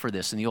just look for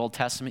this in the Old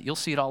Testament, you'll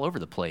see it all over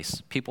the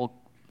place. People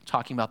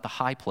talking about the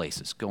high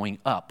places, going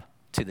up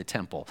to the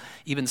temple.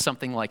 Even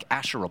something like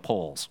Asherah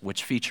poles,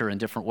 which feature in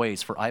different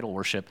ways for idol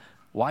worship.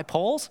 Why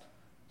poles?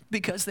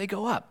 Because they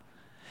go up.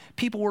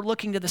 People were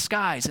looking to the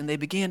skies and they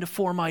began to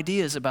form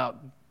ideas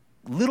about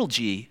little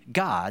g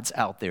gods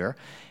out there.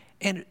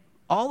 And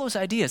all those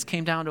ideas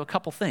came down to a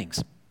couple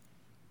things.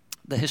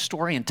 The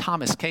historian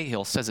Thomas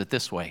Cahill says it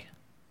this way.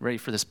 Ready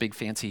for this big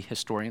fancy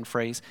historian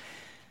phrase?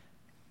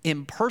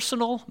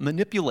 Impersonal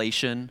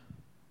manipulation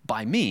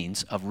by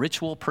means of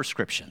ritual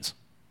prescriptions.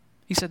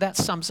 He said that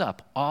sums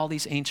up all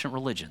these ancient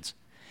religions.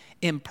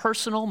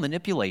 Impersonal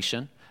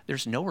manipulation,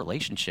 there's no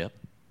relationship.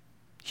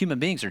 Human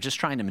beings are just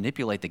trying to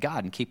manipulate the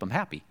God and keep them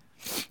happy.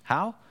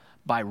 How?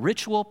 By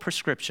ritual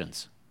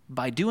prescriptions.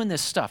 By doing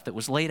this stuff that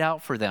was laid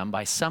out for them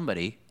by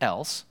somebody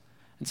else,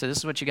 and so this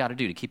is what you got to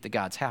do to keep the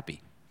gods happy.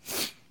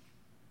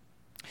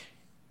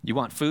 You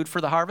want food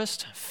for the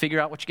harvest? Figure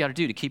out what you got to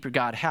do to keep your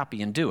God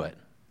happy and do it.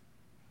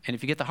 And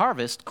if you get the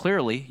harvest,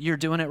 clearly you're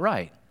doing it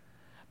right.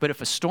 But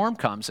if a storm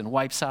comes and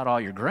wipes out all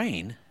your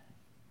grain,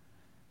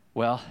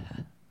 well,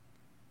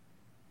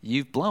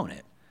 you've blown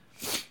it.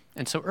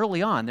 And so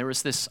early on, there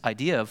was this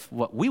idea of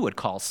what we would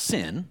call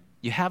sin.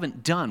 You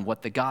haven't done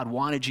what the God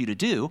wanted you to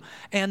do,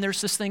 and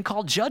there's this thing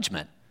called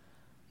judgment.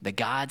 The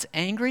God's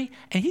angry,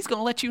 and he's going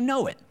to let you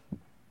know it.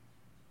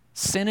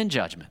 Sin and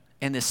judgment,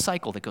 and this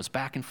cycle that goes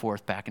back and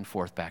forth, back and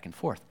forth, back and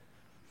forth.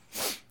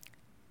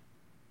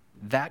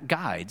 That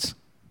guides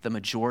the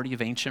majority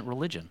of ancient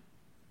religion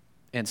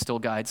and still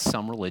guides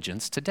some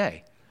religions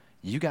today.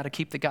 You got to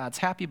keep the gods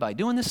happy by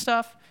doing this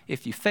stuff.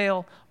 If you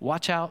fail,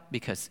 watch out,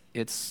 because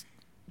it's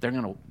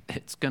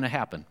going to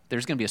happen.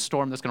 There's going to be a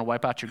storm that's going to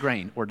wipe out your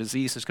grain, or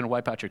disease that's going to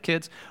wipe out your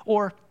kids,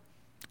 or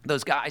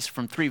those guys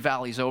from 3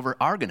 valleys over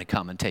are going to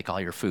come and take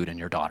all your food and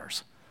your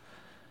daughters.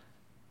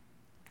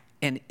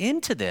 And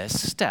into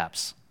this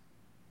steps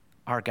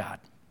our God.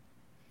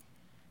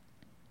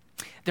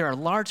 There are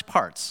large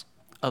parts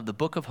of the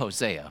book of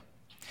Hosea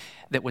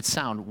that would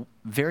sound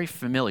very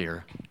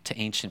familiar to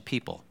ancient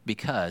people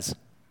because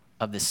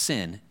of the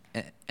sin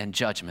and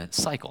judgment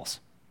cycles.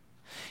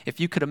 If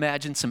you could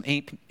imagine some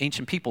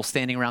ancient people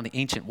standing around the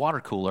ancient water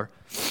cooler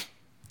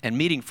and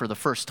meeting for the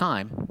first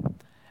time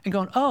and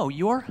going, oh,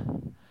 your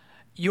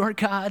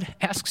God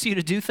asks you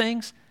to do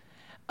things?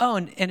 Oh,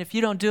 and if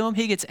you don't do them,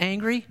 he gets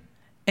angry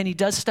and he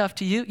does stuff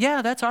to you?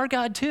 Yeah, that's our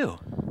God too.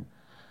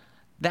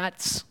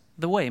 That's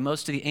the way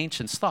most of the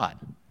ancients thought.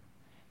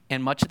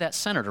 And much of that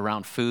centered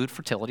around food,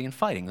 fertility, and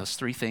fighting, those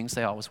 3 things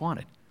they always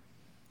wanted.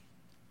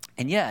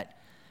 And yet,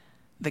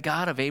 the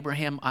God of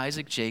Abraham,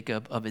 Isaac,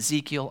 Jacob, of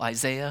Ezekiel,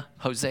 Isaiah,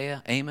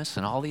 Hosea, Amos,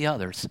 and all the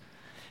others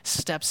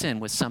steps in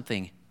with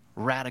something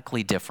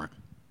radically different.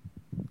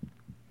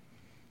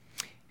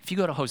 If you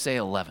go to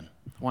Hosea 11,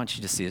 I want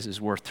you to see this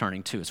is worth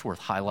turning to. It's worth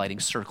highlighting,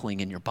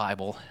 circling in your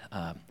Bible.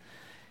 I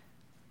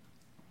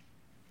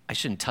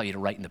shouldn't tell you to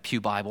write in the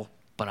Pew Bible,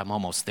 but I'm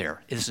almost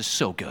there. This is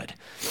so good.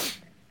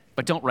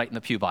 But don't write in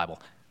the Pew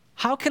Bible.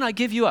 How can I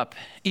give you up,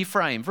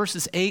 Ephraim?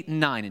 Verses 8 and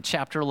 9 in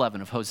chapter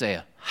 11 of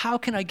Hosea. How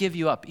can I give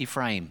you up,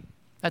 Ephraim?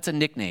 That's a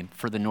nickname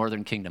for the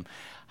northern kingdom.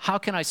 How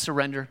can I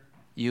surrender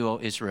you, O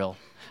Israel?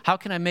 How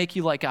can I make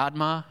you like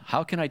Admah?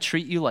 How can I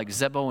treat you like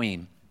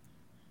Zeboim?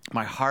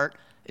 My heart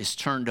is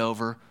turned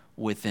over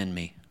within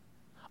me.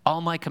 All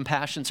my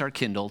compassions are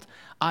kindled.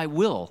 I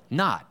will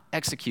not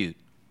execute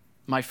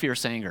my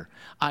fierce anger.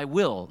 I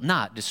will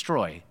not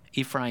destroy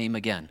Ephraim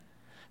again.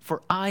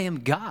 For I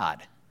am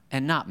God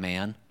and not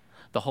man,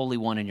 the Holy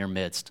One in your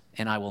midst,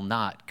 and I will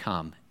not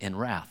come in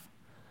wrath.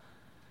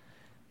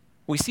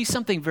 We see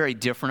something very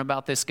different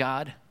about this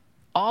God.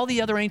 All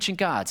the other ancient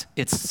gods,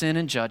 it's sin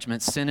and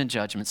judgment, sin and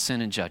judgment,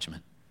 sin and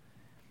judgment.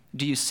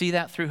 Do you see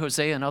that through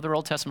Hosea and other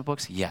Old Testament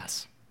books?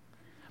 Yes.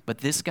 But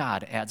this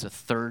God adds a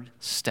 3rd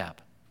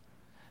step.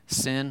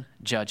 Sin,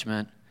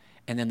 judgment,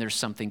 and then there's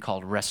something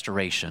called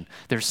restoration.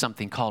 There's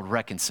something called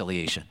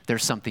reconciliation.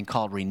 There's something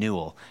called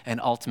renewal,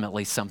 and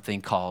ultimately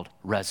something called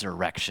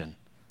resurrection.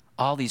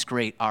 All these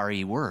great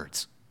RE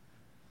words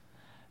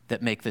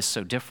that make this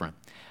so different.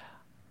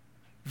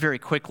 Very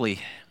quickly,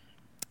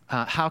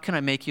 how can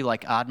I make you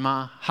like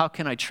Admah? How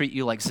can I treat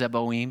you like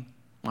Zeboim?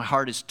 My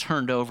heart is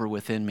turned over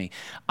within me.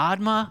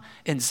 Admah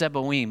and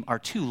Zeboim are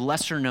 2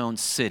 lesser-known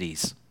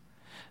cities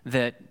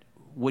that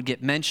would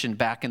get mentioned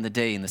back in the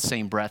day in the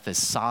same breath as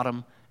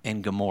Sodom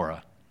and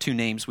Gomorrah, 2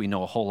 names we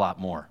know a whole lot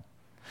more.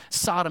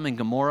 Sodom and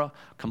Gomorrah,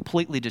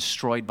 completely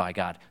destroyed by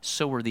God.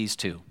 So were these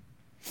 2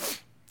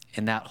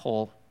 in that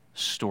whole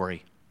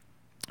story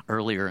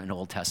earlier in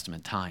Old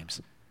Testament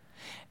times.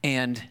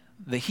 And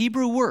the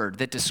Hebrew word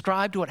that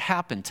described what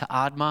happened to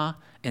Admah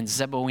and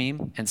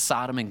Zeboim and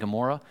Sodom and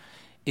Gomorrah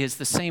is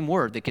the same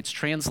word that gets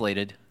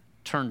translated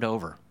turned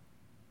over.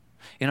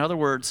 In other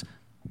words,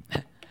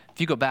 if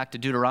you go back to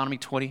Deuteronomy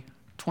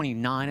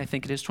 29, I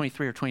think it is,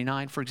 23 or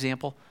 29, for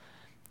example,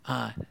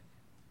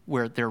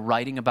 where they're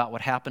writing about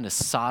what happened to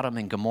Sodom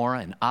and Gomorrah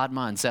and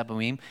Admah and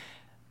Zeboim,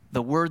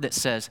 the word that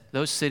says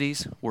those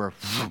cities were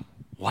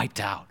wiped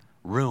out,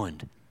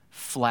 ruined,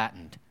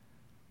 flattened,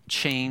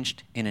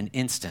 changed in an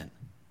instant.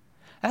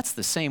 That's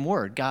the same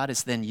word God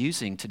is then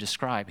using to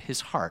describe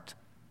his heart.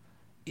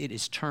 It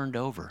is turned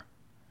over.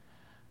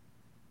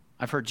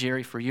 I've heard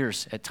Jerry for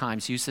years at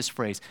times use this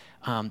phrase,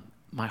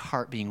 my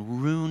heart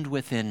being ruined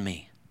within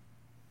me.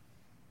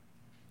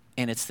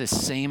 And it's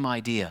this same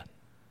idea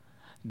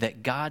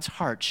that God's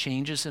heart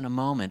changes in a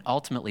moment,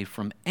 ultimately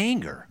from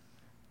anger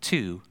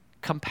to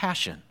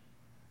compassion.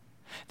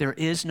 There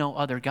is no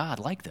other God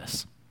like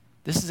this.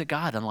 This is a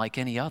God unlike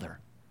any other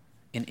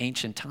in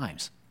ancient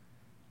times.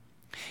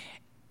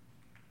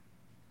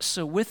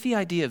 So with the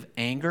idea of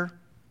anger,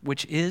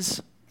 which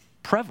is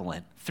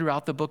prevalent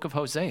throughout the book of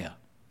Hosea,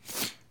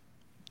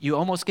 you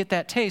almost get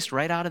that taste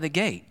right out of the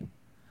gate.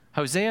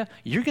 Hosea,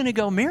 you're going to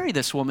go marry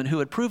this woman who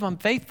would prove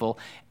unfaithful,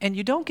 and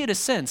you don't get a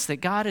sense that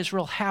God is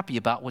real happy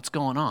about what's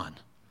going on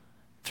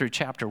through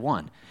chapter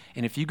 1.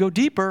 And if you go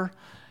deeper,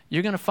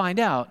 you're going to find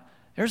out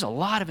there's a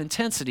lot of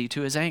intensity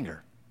to his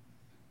anger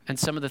and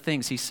some of the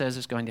things he says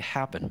is going to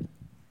happen.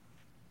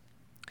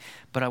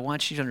 But I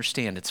want you to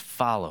understand it's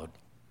followed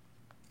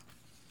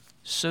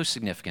so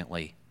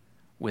significantly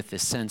with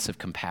this sense of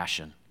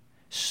compassion,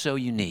 so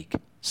unique,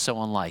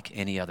 so unlike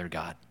any other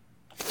God.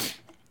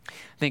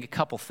 think a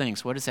couple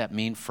things. What does that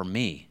mean for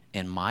me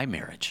in my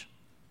marriage?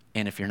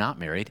 And if you're not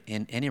married,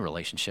 in any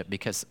relationship,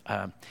 because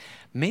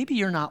maybe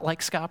you're not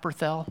like Scott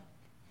Berthel.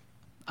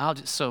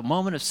 So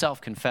moment of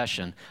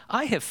self-confession.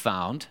 I have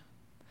found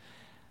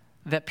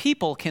that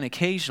people can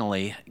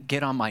occasionally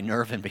get on my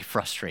nerve and be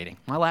frustrating,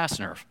 my last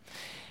nerve.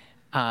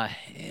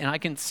 And I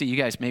can see you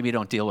guys maybe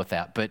don't deal with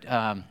that, but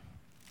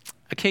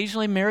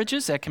occasionally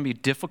marriages, that can be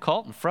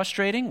difficult and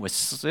frustrating with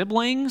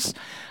siblings.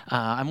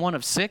 I'm one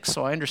of 6,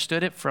 so I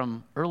understood it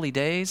from early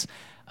days.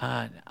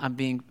 I'm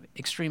being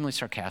extremely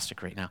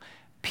sarcastic right now.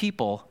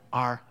 People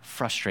are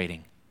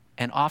frustrating,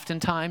 and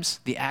oftentimes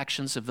the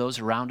actions of those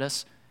around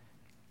us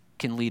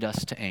can lead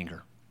us to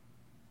anger.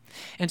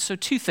 And so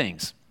 2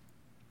 things,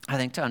 I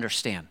think, to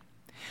understand.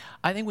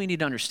 I think we need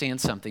to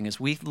understand something as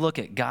we look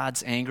at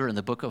God's anger in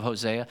the book of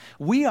Hosea.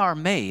 We are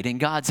made in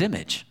God's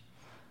image.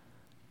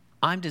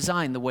 I'm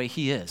designed the way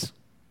He is.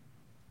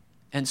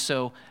 And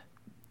so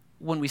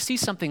when we see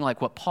something like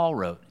what Paul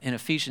wrote in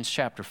Ephesians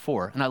chapter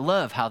 4, and I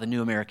love how the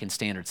New American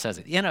Standard says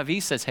it. The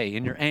NIV says, hey,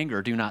 in your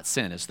anger, do not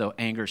sin, as though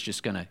anger is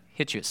just going to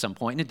hit you at some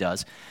point, and it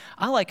does.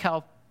 I like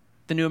how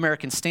the New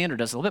American Standard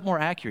does it a little bit more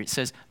accurate. It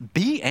says,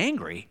 be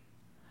angry.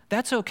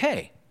 That's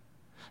okay.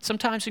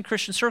 Sometimes in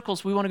Christian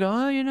circles, we want to go,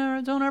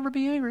 oh, don't ever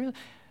be angry.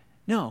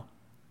 No,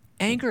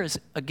 anger is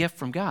a gift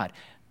from God.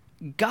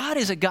 God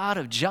is a God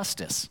of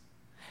justice.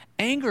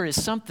 Anger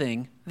is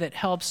something that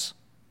helps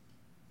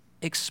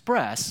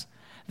express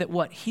that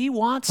what He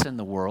wants in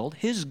the world,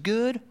 His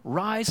good,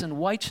 rise,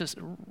 and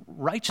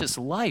righteous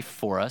life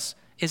for us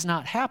is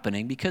not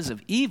happening because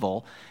of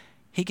evil.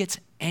 He gets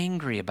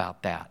angry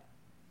about that.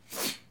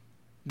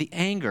 The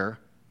anger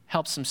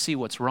helps Him see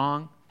what's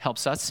wrong,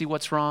 helps us see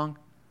what's wrong,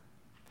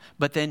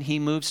 but then He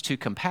moves to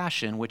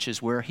compassion, which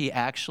is where He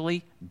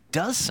actually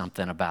does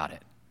something about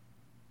it.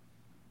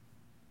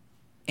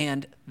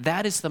 And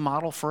that is the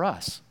model for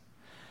us.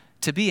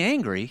 To be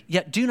angry,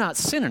 yet do not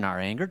sin in our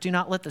anger. Do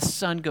not let the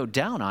sun go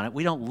down on it.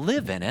 We don't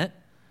live in it.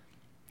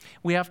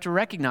 We have to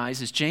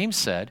recognize, as James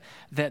said,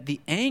 that the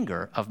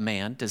anger of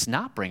man does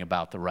not bring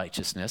about the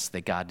righteousness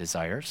that God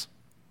desires.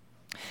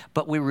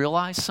 But we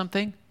realize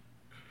something.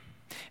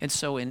 And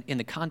so in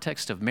the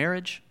context of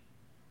marriage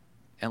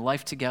and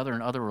life together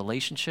and other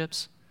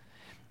relationships,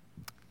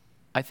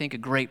 I think a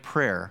great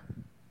prayer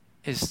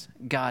is,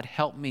 God,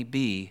 help me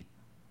be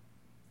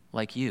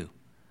like you.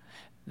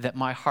 That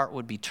my heart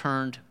would be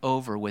turned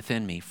over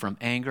within me from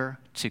anger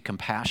to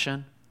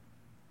compassion,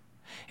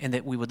 and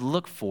that we would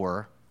look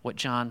for what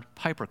John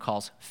Piper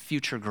calls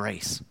future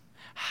grace.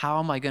 How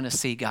am I going to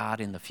see God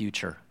in the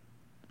future?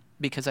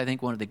 Because I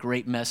think one of the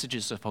great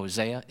messages of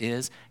Hosea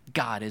is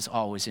God is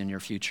always in your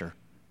future.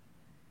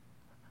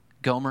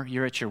 Gomer,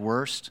 you're at your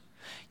worst.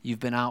 You've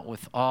been out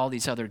with all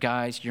these other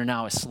guys. You're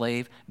now a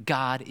slave.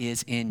 God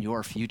is in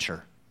your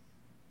future.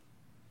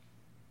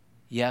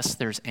 Yes,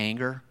 there's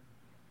anger,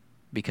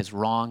 because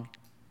wrong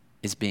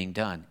is being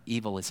done.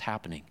 Evil is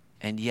happening.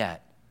 And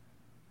yet,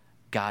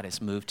 God has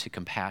moved to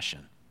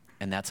compassion.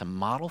 And that's a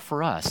model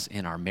for us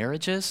in our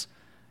marriages,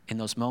 in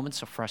those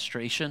moments of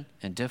frustration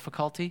and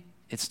difficulty.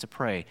 It's to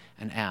pray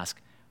and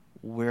ask,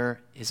 where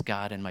is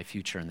God in my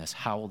future in this?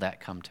 How will that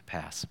come to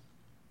pass?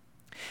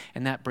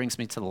 And that brings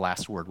me to the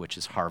last word, which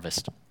is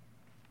harvest.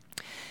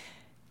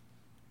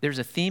 There's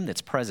a theme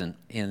that's present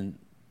in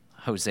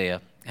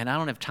Hosea, and I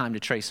don't have time to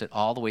trace it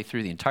all the way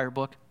through the entire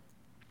book,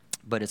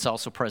 but it's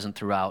also present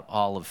throughout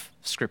all of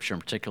Scripture,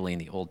 and particularly in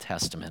the Old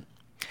Testament.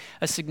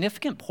 A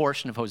significant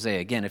portion of Hosea,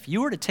 again, if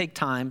you were to take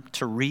time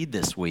to read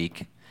this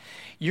week,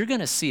 you're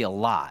going to see a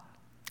lot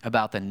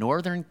about the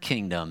northern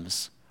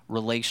kingdom's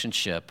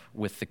relationship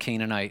with the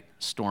Canaanite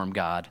storm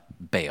god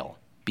Baal,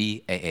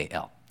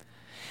 B-A-A-L.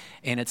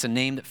 And it's a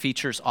name that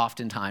features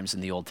oftentimes in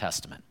the Old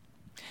Testament.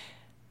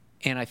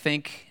 And I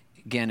think,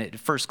 again, at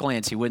first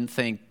glance, you wouldn't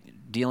think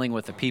dealing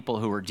with the people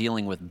who are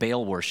dealing with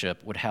Baal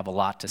worship would have a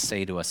lot to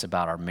say to us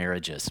about our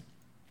marriages.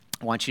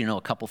 I want you to know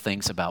a couple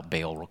things about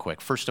Baal real quick.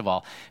 First of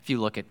all, if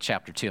you look at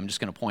chapter 2, I'm just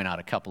going to point out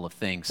a couple of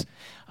things.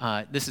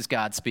 This is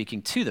God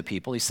speaking to the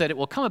people. He said, "It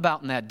will come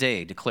about in that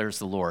day, declares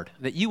the Lord,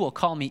 that you will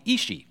call me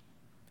Ishi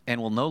and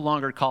will no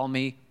longer call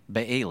me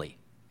Baali."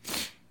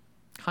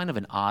 Kind of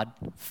an odd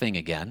thing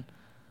again.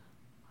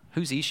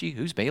 Who's Ishi?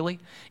 Who's Baali?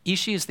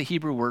 Ishi is the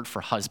Hebrew word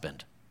for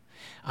husband.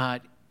 I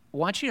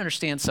want you to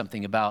understand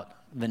something about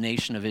the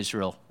nation of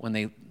Israel,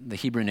 the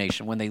Hebrew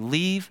nation. When they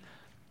leave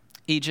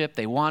Egypt,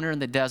 they wander in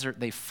the desert,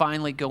 they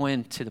finally go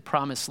into the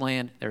promised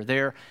land. They're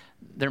there,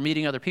 they're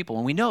meeting other people.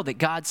 And we know that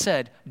God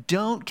said,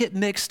 don't get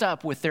mixed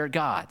up with their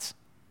gods.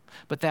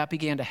 But that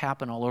began to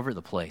happen all over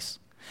the place.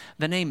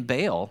 The name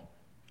Baal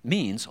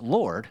means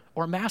Lord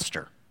or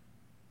Master.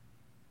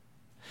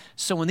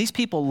 So when these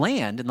people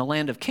land in the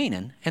land of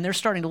Canaan, and they're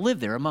starting to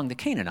live there among the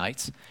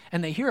Canaanites,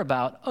 and they hear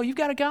about, oh, you've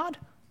got a God?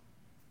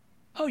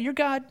 Oh, your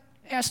God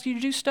asks you to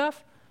do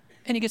stuff,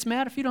 and he gets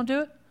mad if you don't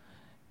do it?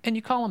 And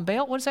you call him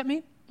Baal? What does that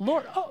mean?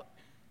 Lord. Oh,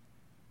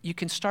 you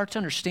can start to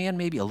understand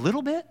maybe a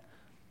little bit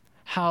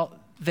how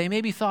they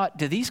maybe thought,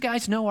 do these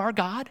guys know our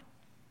God?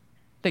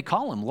 They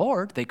call him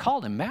Lord. They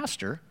called him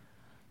Master.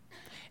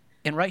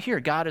 And right here,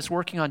 God is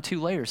working on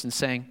two layers and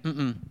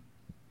saying,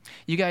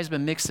 you guys have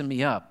been mixing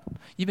me up.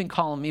 You've been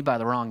calling me by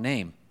the wrong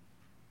name.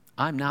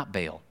 I'm not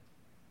Baal.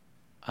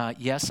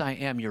 Yes, I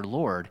am your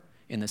Lord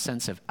in the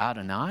sense of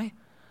Adonai,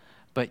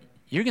 but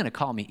you're going to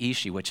call me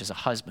Ishi, which is a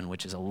husband,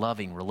 which is a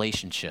loving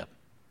relationship.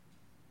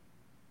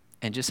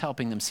 And just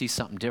helping them see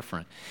something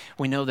different.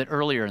 We know that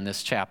earlier in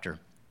this chapter,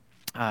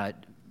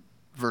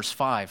 verse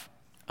 5,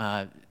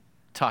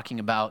 talking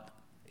about,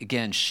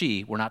 again,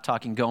 we're not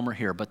talking Gomer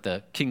here, but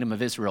the kingdom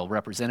of Israel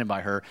represented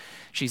by her,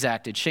 she's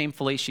acted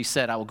shamefully. She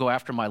said, I will go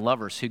after my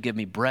lovers who give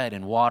me bread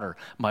and water,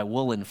 my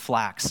wool and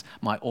flax,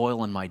 my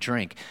oil and my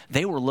drink.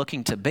 They were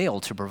looking to Baal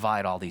to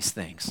provide all these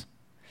things.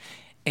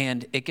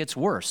 And it gets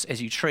worse.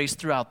 As you trace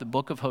throughout the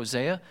book of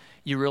Hosea,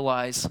 you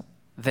realize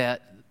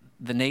that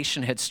the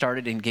nation had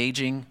started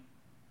engaging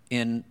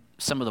in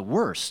some of the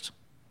worst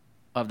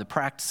of the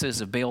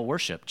practices of Baal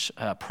worship.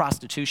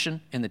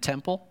 Prostitution in the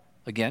temple,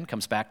 again,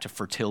 comes back to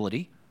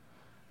fertility.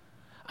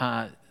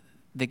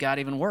 They got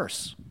even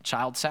worse.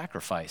 Child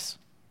sacrifice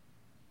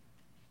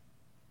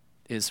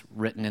is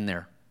written in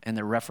there. And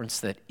the reference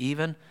that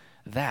even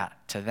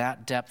that, to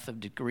that depth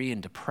of degree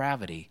and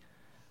depravity,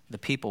 the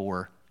people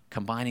were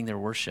combining their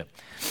worship.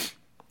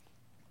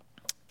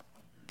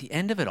 The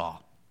end of it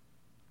all,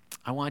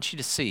 I want you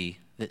to see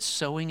that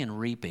sowing and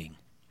reaping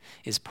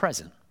is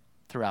present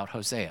throughout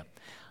Hosea.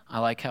 I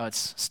like how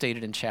it's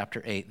stated in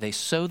chapter 8. They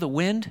sow the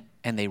wind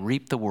and they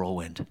reap the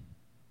whirlwind.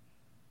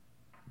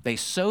 They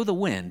sow the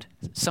wind,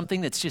 something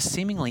that's just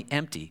seemingly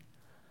empty,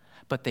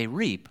 but they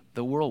reap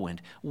the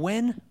whirlwind.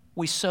 When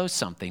we sow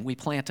something, we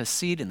plant a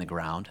seed in the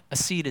ground. A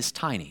seed is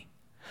tiny.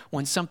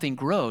 When something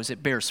grows,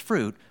 it bears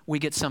fruit, we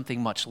get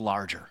something much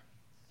larger.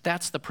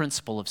 That's the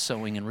principle of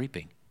sowing and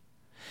reaping.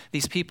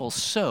 These people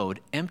sowed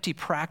empty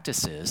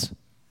practices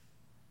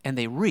and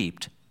they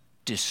reaped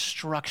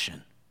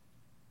destruction.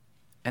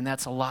 And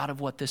that's a lot of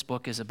what this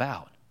book is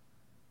about.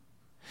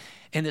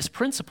 And this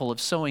principle of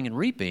sowing and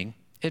reaping,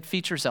 it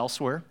features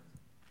elsewhere.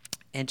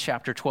 In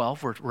chapter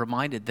 12, we're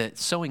reminded that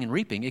sowing and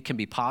reaping, it can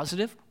be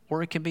positive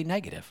or it can be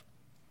negative.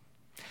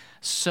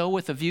 Sow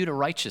with a view to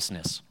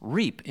righteousness.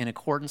 Reap in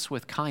accordance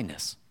with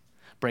kindness.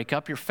 Break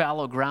up your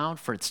fallow ground,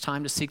 for it's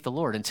time to seek the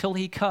Lord. Until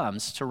he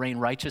comes to rain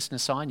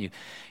righteousness on you.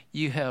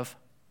 You have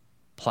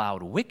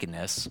plowed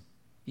wickedness,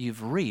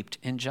 you've reaped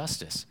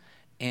injustice,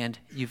 and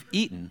you've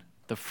eaten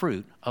the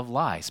fruit of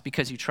lies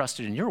because you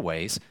trusted in your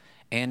ways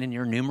and in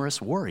your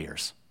numerous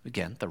warriors.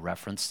 Again,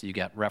 you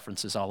got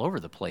references all over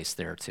the place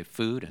there to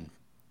food and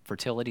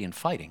fertility and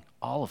fighting,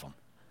 all of them.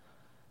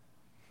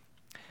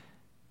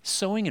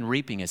 Sowing and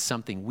reaping is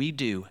something we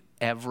do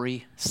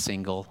every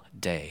single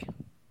day.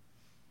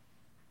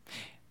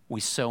 We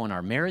sow in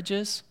our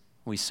marriages,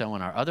 we sow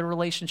in our other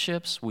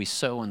relationships, we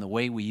sow in the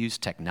way we use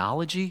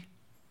technology.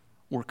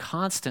 We're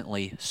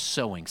constantly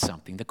sowing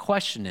something. The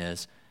question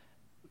is,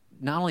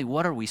 not only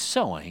what are we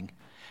sowing,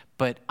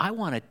 but I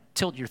want to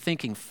tilt your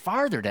thinking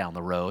farther down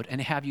the road and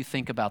have you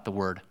think about the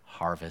word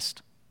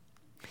harvest.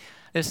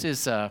 This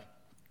is,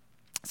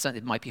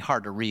 it might be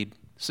hard to read.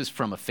 This is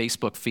from a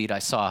Facebook feed. I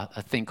saw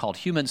a thing called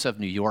Humans of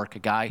New York, a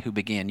guy who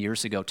began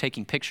years ago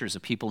taking pictures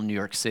of people in New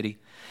York City,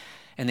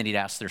 and then he'd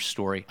ask their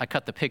story. I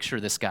cut the picture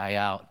of this guy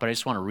out, but I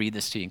just want to read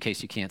this to you in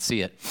case you can't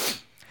see it.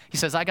 He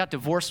says, I got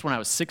divorced when I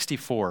was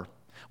 64.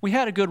 We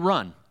had a good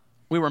run.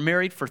 We were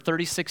married for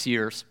 36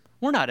 years.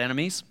 We're not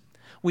enemies.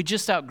 We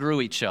just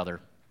outgrew each other.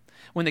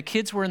 When the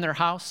kids were in the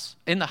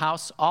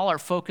house, all our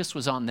focus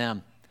was on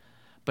them.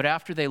 But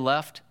after they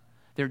left,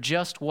 there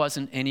just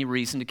wasn't any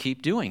reason to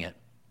keep doing it.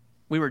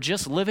 We were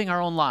just living our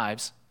own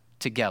lives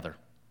together.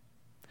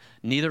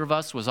 Neither of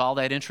us was all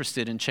that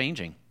interested in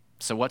changing.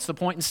 So what's the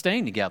point in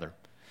staying together?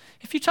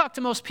 If you talk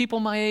to most people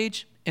my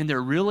age, and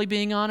they're really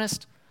being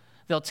honest,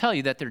 they'll tell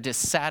you that they're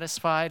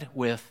dissatisfied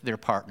with their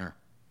partner.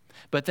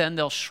 But then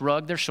they'll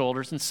shrug their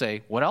shoulders and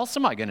say, what else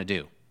am I going to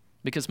do?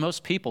 Because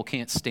most people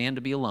can't stand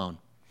to be alone.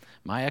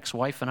 My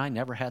ex-wife and I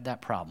never had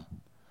that problem.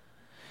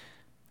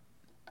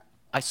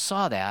 I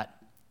saw that,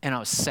 and I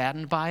was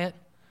saddened by it,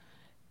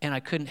 and I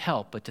couldn't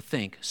help but to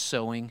think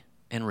sowing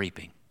and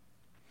reaping.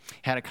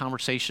 Had a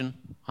conversation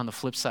on the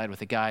flip side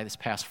with a guy this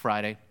past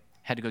Friday,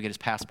 had to go get his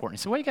passport, and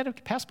he said, why you got to get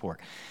a passport?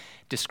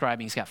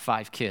 Describing he's got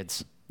 5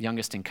 kids,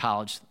 youngest in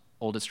college,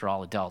 oldest are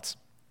all adults.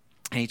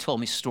 And he told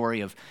me a story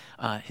of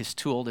his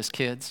 2 oldest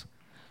kids.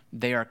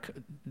 They are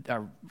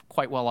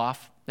quite well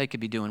off. They could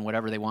be doing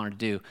whatever they wanted to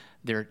do.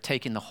 They're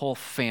taking the whole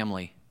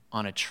family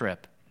on a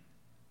trip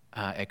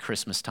at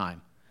Christmas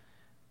time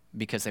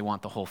because they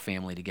want the whole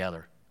family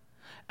together.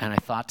 And I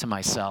thought to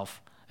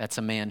myself, that's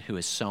a man who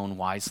has sown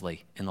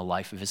wisely in the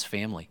life of his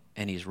family,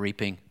 and he's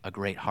reaping a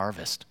great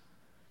harvest.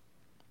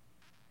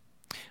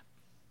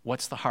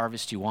 What's the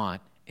harvest you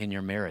want in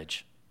your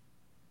marriage?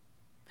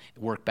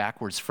 Work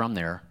backwards from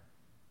there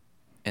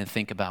and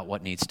think about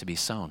what needs to be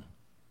sown.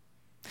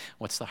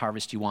 What's the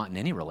harvest you want in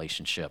any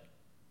relationship?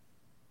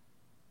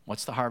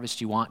 What's the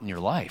harvest you want in your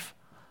life?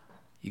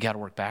 You got to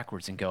work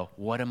backwards and go,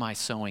 what am I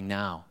sowing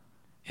now?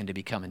 And to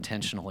become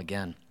intentional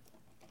again.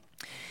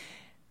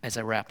 As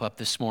I wrap up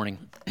this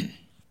morning,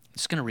 I'm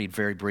just going to read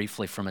very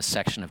briefly from a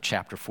section of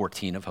chapter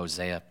 14 of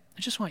Hosea.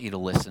 I just want you to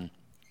listen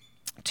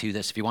to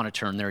this. If you want to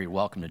turn there, you're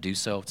welcome to do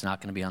so. It's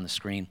not going to be on the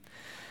screen.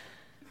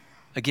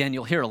 Again,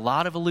 you'll hear a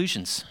lot of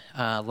allusions,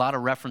 a lot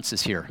of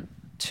references here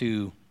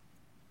to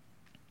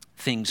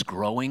things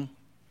growing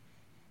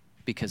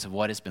because of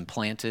what has been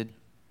planted.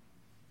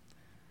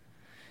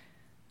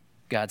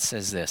 God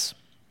says this,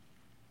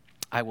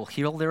 I will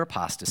heal their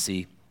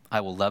apostasy.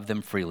 I will love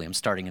them freely. I'm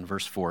starting in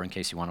verse 4 in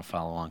case you want to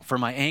follow along. For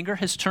my anger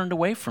has turned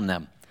away from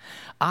them.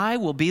 I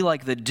will be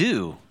like the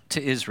dew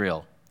to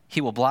Israel.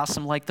 He will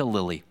blossom like the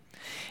lily,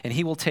 and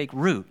he will take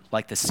root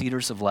like the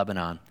cedars of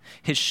Lebanon.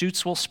 His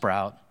shoots will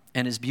sprout,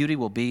 and his beauty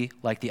will be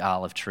like the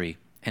olive tree,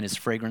 and his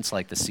fragrance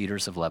like the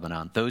cedars of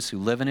Lebanon. Those who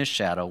live in his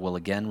shadow will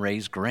again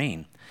raise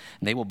grain,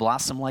 and they will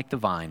blossom like the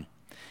vine.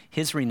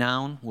 His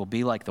renown will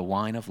be like the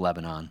wine of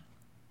Lebanon.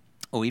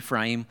 O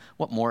Ephraim,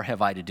 what more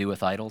have I to do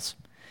with idols?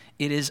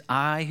 It is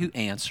I who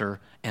answer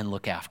and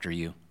look after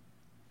you.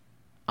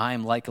 I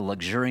am like a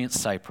luxuriant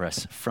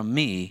cypress. From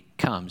me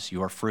comes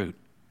your fruit.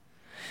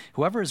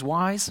 Whoever is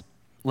wise,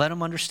 let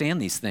him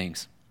understand these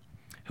things.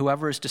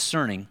 Whoever is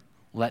discerning,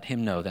 let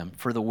him know them.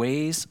 For the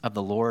ways of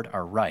the Lord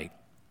are right,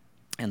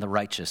 and the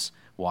righteous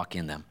walk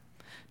in them.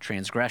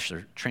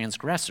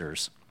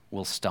 Transgressors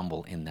will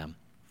stumble in them.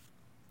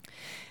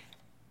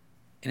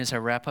 And as I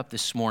wrap up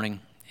this morning,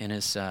 and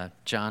as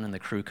John and the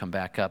crew come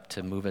back up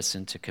to move us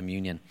into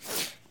communion,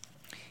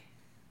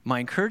 my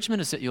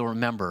encouragement is that you'll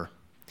remember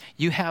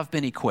you have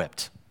been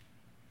equipped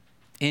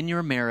in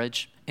your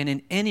marriage and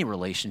in any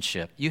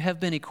relationship. You have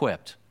been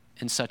equipped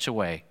in such a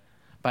way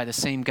by the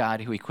same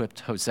God who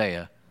equipped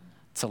Hosea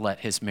to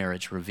let his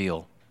marriage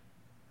reveal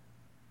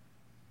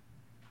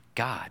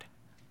God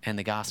and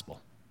the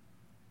gospel.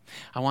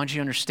 I want you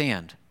to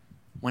understand,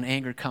 when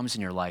anger comes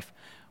in your life,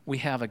 we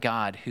have a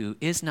God who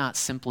is not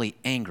simply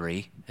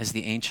angry, as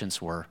the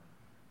ancients were,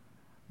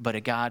 but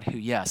a God who,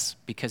 yes,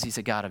 because he's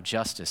a God of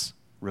justice,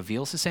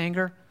 reveals his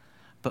anger,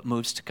 but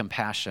moves to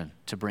compassion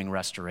to bring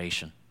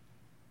restoration.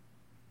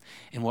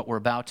 And what we're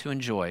about to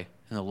enjoy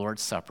in the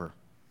Lord's Supper,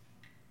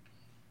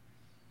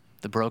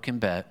 the broken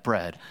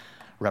bread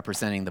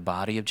representing the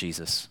body of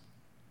Jesus,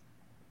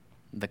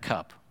 the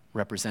cup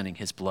representing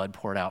his blood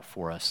poured out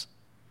for us,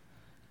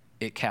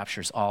 it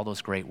captures all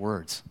those great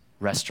words: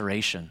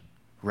 restoration,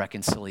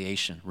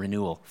 reconciliation,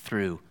 renewal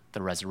through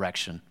the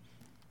resurrection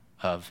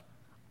of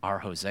our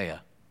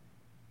Hosea,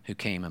 who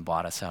came and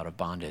bought us out of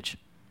bondage.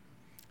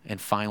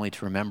 And finally,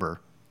 to remember,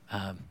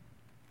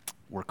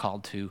 we're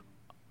called to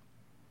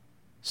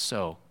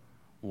sow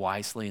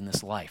wisely in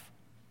this life.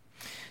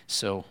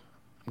 So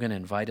I'm going to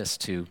invite us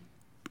to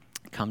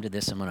come to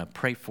this. I'm going to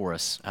pray for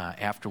us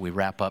after we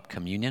wrap up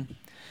communion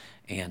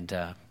and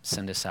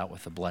send us out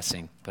with a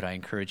blessing. But I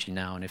encourage you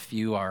now, and if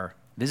you are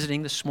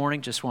visiting this morning,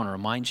 just want to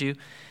remind you,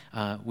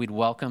 we'd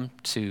welcome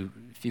to,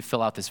 if you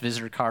fill out this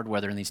visitor card,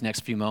 whether in these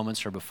next few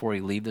moments or before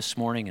you leave this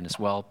morning, and as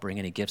well bring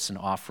any gifts and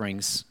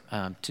offerings,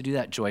 to do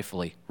that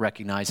joyfully,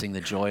 recognizing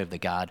the joy of the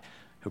God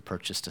who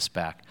purchased us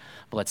back.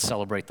 But let's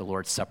celebrate the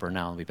Lord's Supper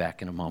now. I'll be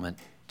back in a moment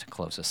to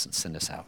close us and send us out.